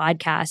any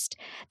podcast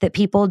that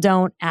people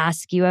don't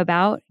ask you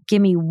about?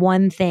 Give me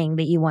one thing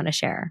that you want to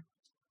share.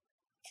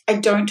 I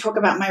don't talk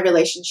about my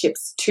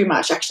relationships too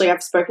much. Actually,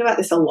 I've spoken about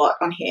this a lot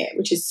on here,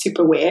 which is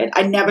super weird.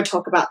 I never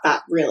talk about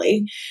that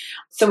really.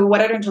 So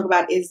what I don't talk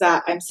about is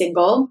that I'm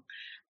single,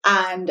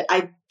 and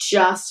I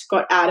just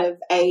got out of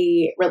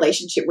a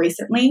relationship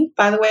recently,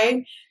 by the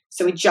way.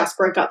 So we just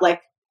broke up like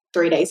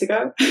 3 days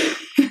ago.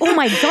 Oh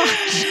my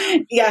gosh.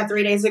 Yeah,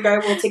 3 days ago.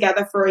 We were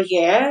together for a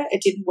year.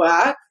 It didn't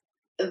work.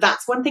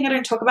 That's one thing I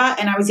don't talk about.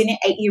 And I was in an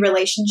 8-year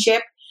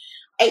relationship,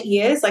 8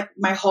 years, like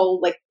my whole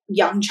like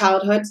young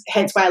childhood,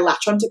 hence why I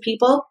latch onto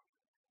people.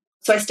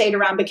 So I stayed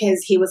around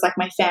because he was like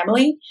my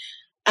family.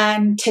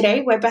 And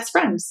today we're best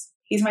friends.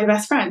 He's my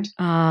best friend.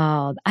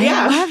 Oh,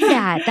 I love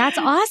that. That's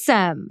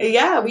awesome.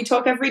 Yeah, we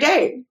talk every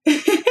day.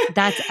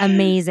 That's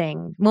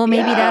amazing. Well,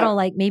 maybe that'll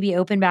like maybe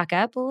open back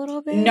up a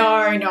little bit.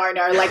 No.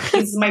 Like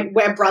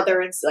we're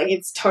brother, and like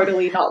it's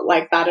totally not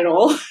like that at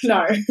all.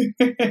 No.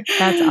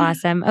 That's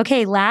awesome.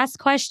 Okay, last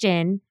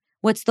question.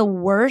 What's the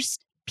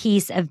worst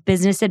piece of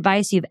business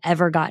advice you've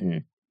ever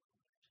gotten?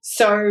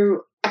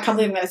 So I can't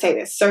believe I'm going to say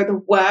this. So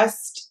the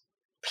worst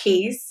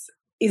piece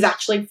is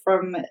actually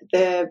from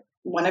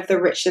one of the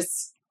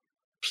richest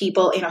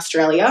people in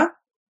Australia.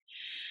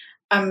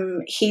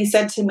 He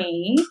said to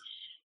me,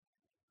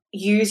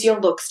 use your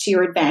looks to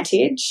your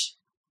advantage.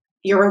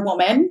 You're a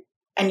woman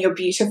and you're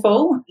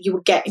beautiful. You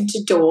will get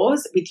into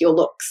doors with your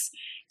looks.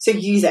 So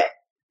use it.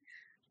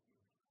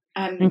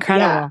 And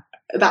incredible. Yeah,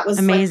 that was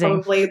amazing.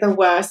 Like probably the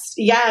worst.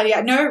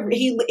 Yeah. No,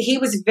 he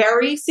was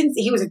very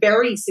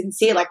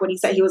sincere. Like when he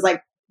said, he was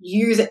like,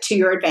 use it to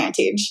your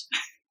advantage.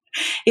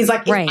 He's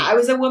like, if I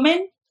was a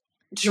woman,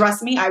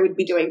 trust me, I would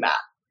be doing that.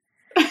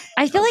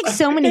 I feel like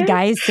so many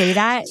guys say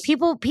that.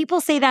 People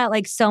say that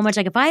like so much.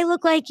 Like if I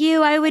look like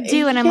you, I would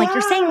do. And I'm like,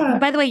 you're saying.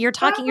 By the way, you're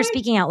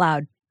speaking out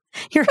loud.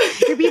 Your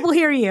people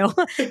hear you.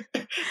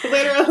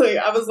 Literally,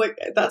 I was like,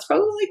 that's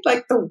probably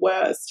like the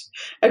worst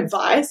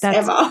advice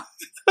ever.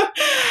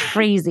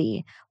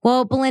 Crazy.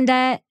 Well,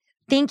 Belinda,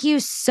 thank you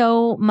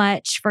so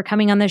much for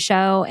coming on the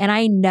show. And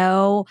I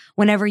know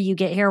whenever you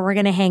get here, we're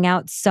going to hang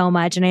out so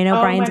much. And I know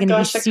Brian's going to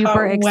be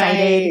super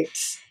excited.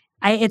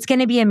 It's going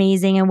to be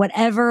amazing. And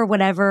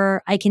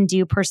whatever I can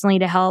do personally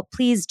to help,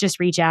 please just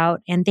reach out.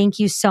 And thank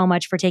you so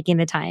much for taking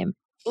the time.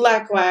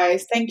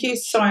 Likewise. Thank you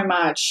so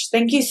much.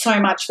 Thank you so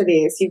much for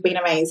this. You've been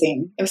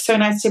amazing. It was so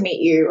nice to meet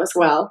you as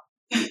well.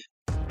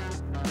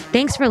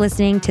 Thanks for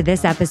listening to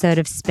this episode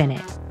of Spin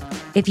It.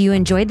 If you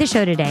enjoyed the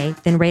show today,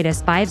 then rate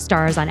us 5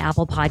 stars on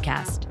Apple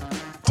Podcast.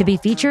 To be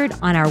featured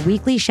on our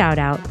weekly shout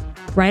out,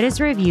 write us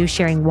a review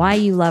sharing why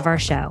you love our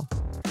show.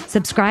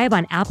 Subscribe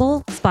on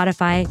Apple,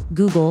 Spotify,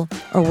 Google,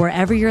 or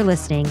wherever you're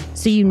listening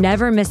so you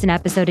never miss an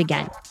episode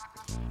again.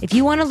 If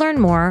you want to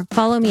learn more,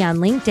 follow me on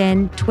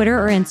LinkedIn, Twitter,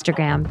 or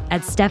Instagram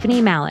at Stephanie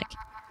Malik.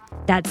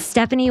 That's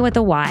Stephanie with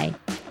a Y,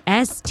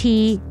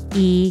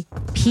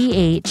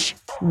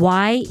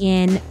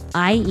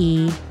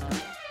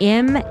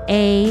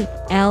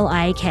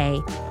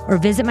 StephinieMalik, or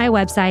visit my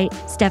website,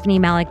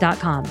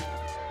 stephaniemalik.com.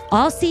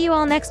 I'll see you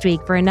all next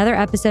week for another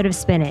episode of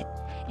Spin It.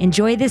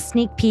 Enjoy this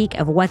sneak peek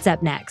of what's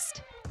up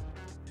next.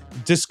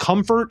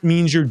 Discomfort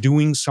means you're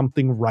doing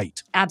something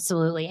right.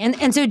 Absolutely.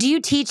 And so do you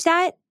teach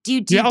that? Do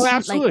you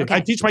absolutely. Like, okay. I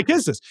teach my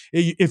kids this.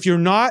 If you're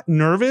not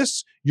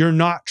nervous, you're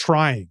not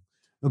trying.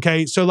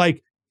 Okay. So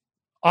like,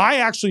 I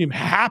actually am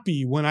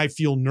happy when I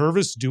feel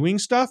nervous doing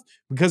stuff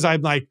because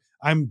I'm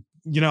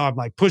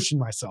pushing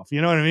myself,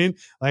 you know what I mean?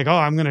 Like, oh,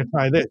 I'm going to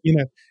try this,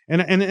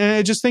 and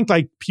I just think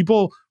like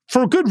people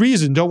for a good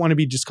reason don't want to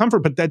be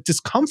discomfort, but that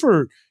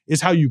discomfort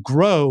is how you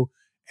grow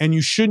and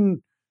you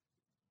shouldn't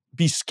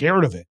be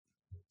scared of it.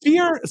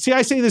 Fear,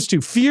 I say this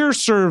too, fear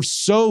serves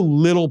so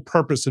little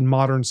purpose in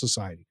modern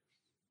society.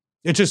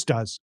 It just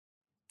does.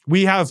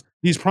 We have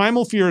these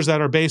primal fears that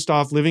are based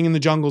off living in the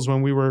jungles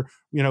when we were,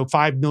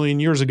 5 million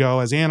years ago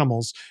as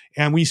animals.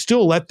 And we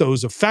still let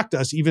those affect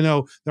us, even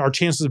though our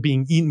chances of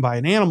being eaten by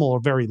an animal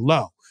are very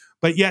low.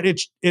 But yet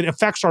it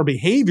affects our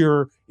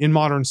behavior in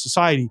modern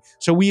society.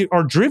 So we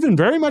are driven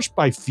very much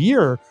by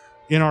fear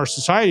in our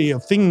society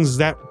of things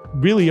that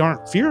really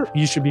aren't fear.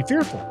 You should be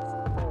fearful.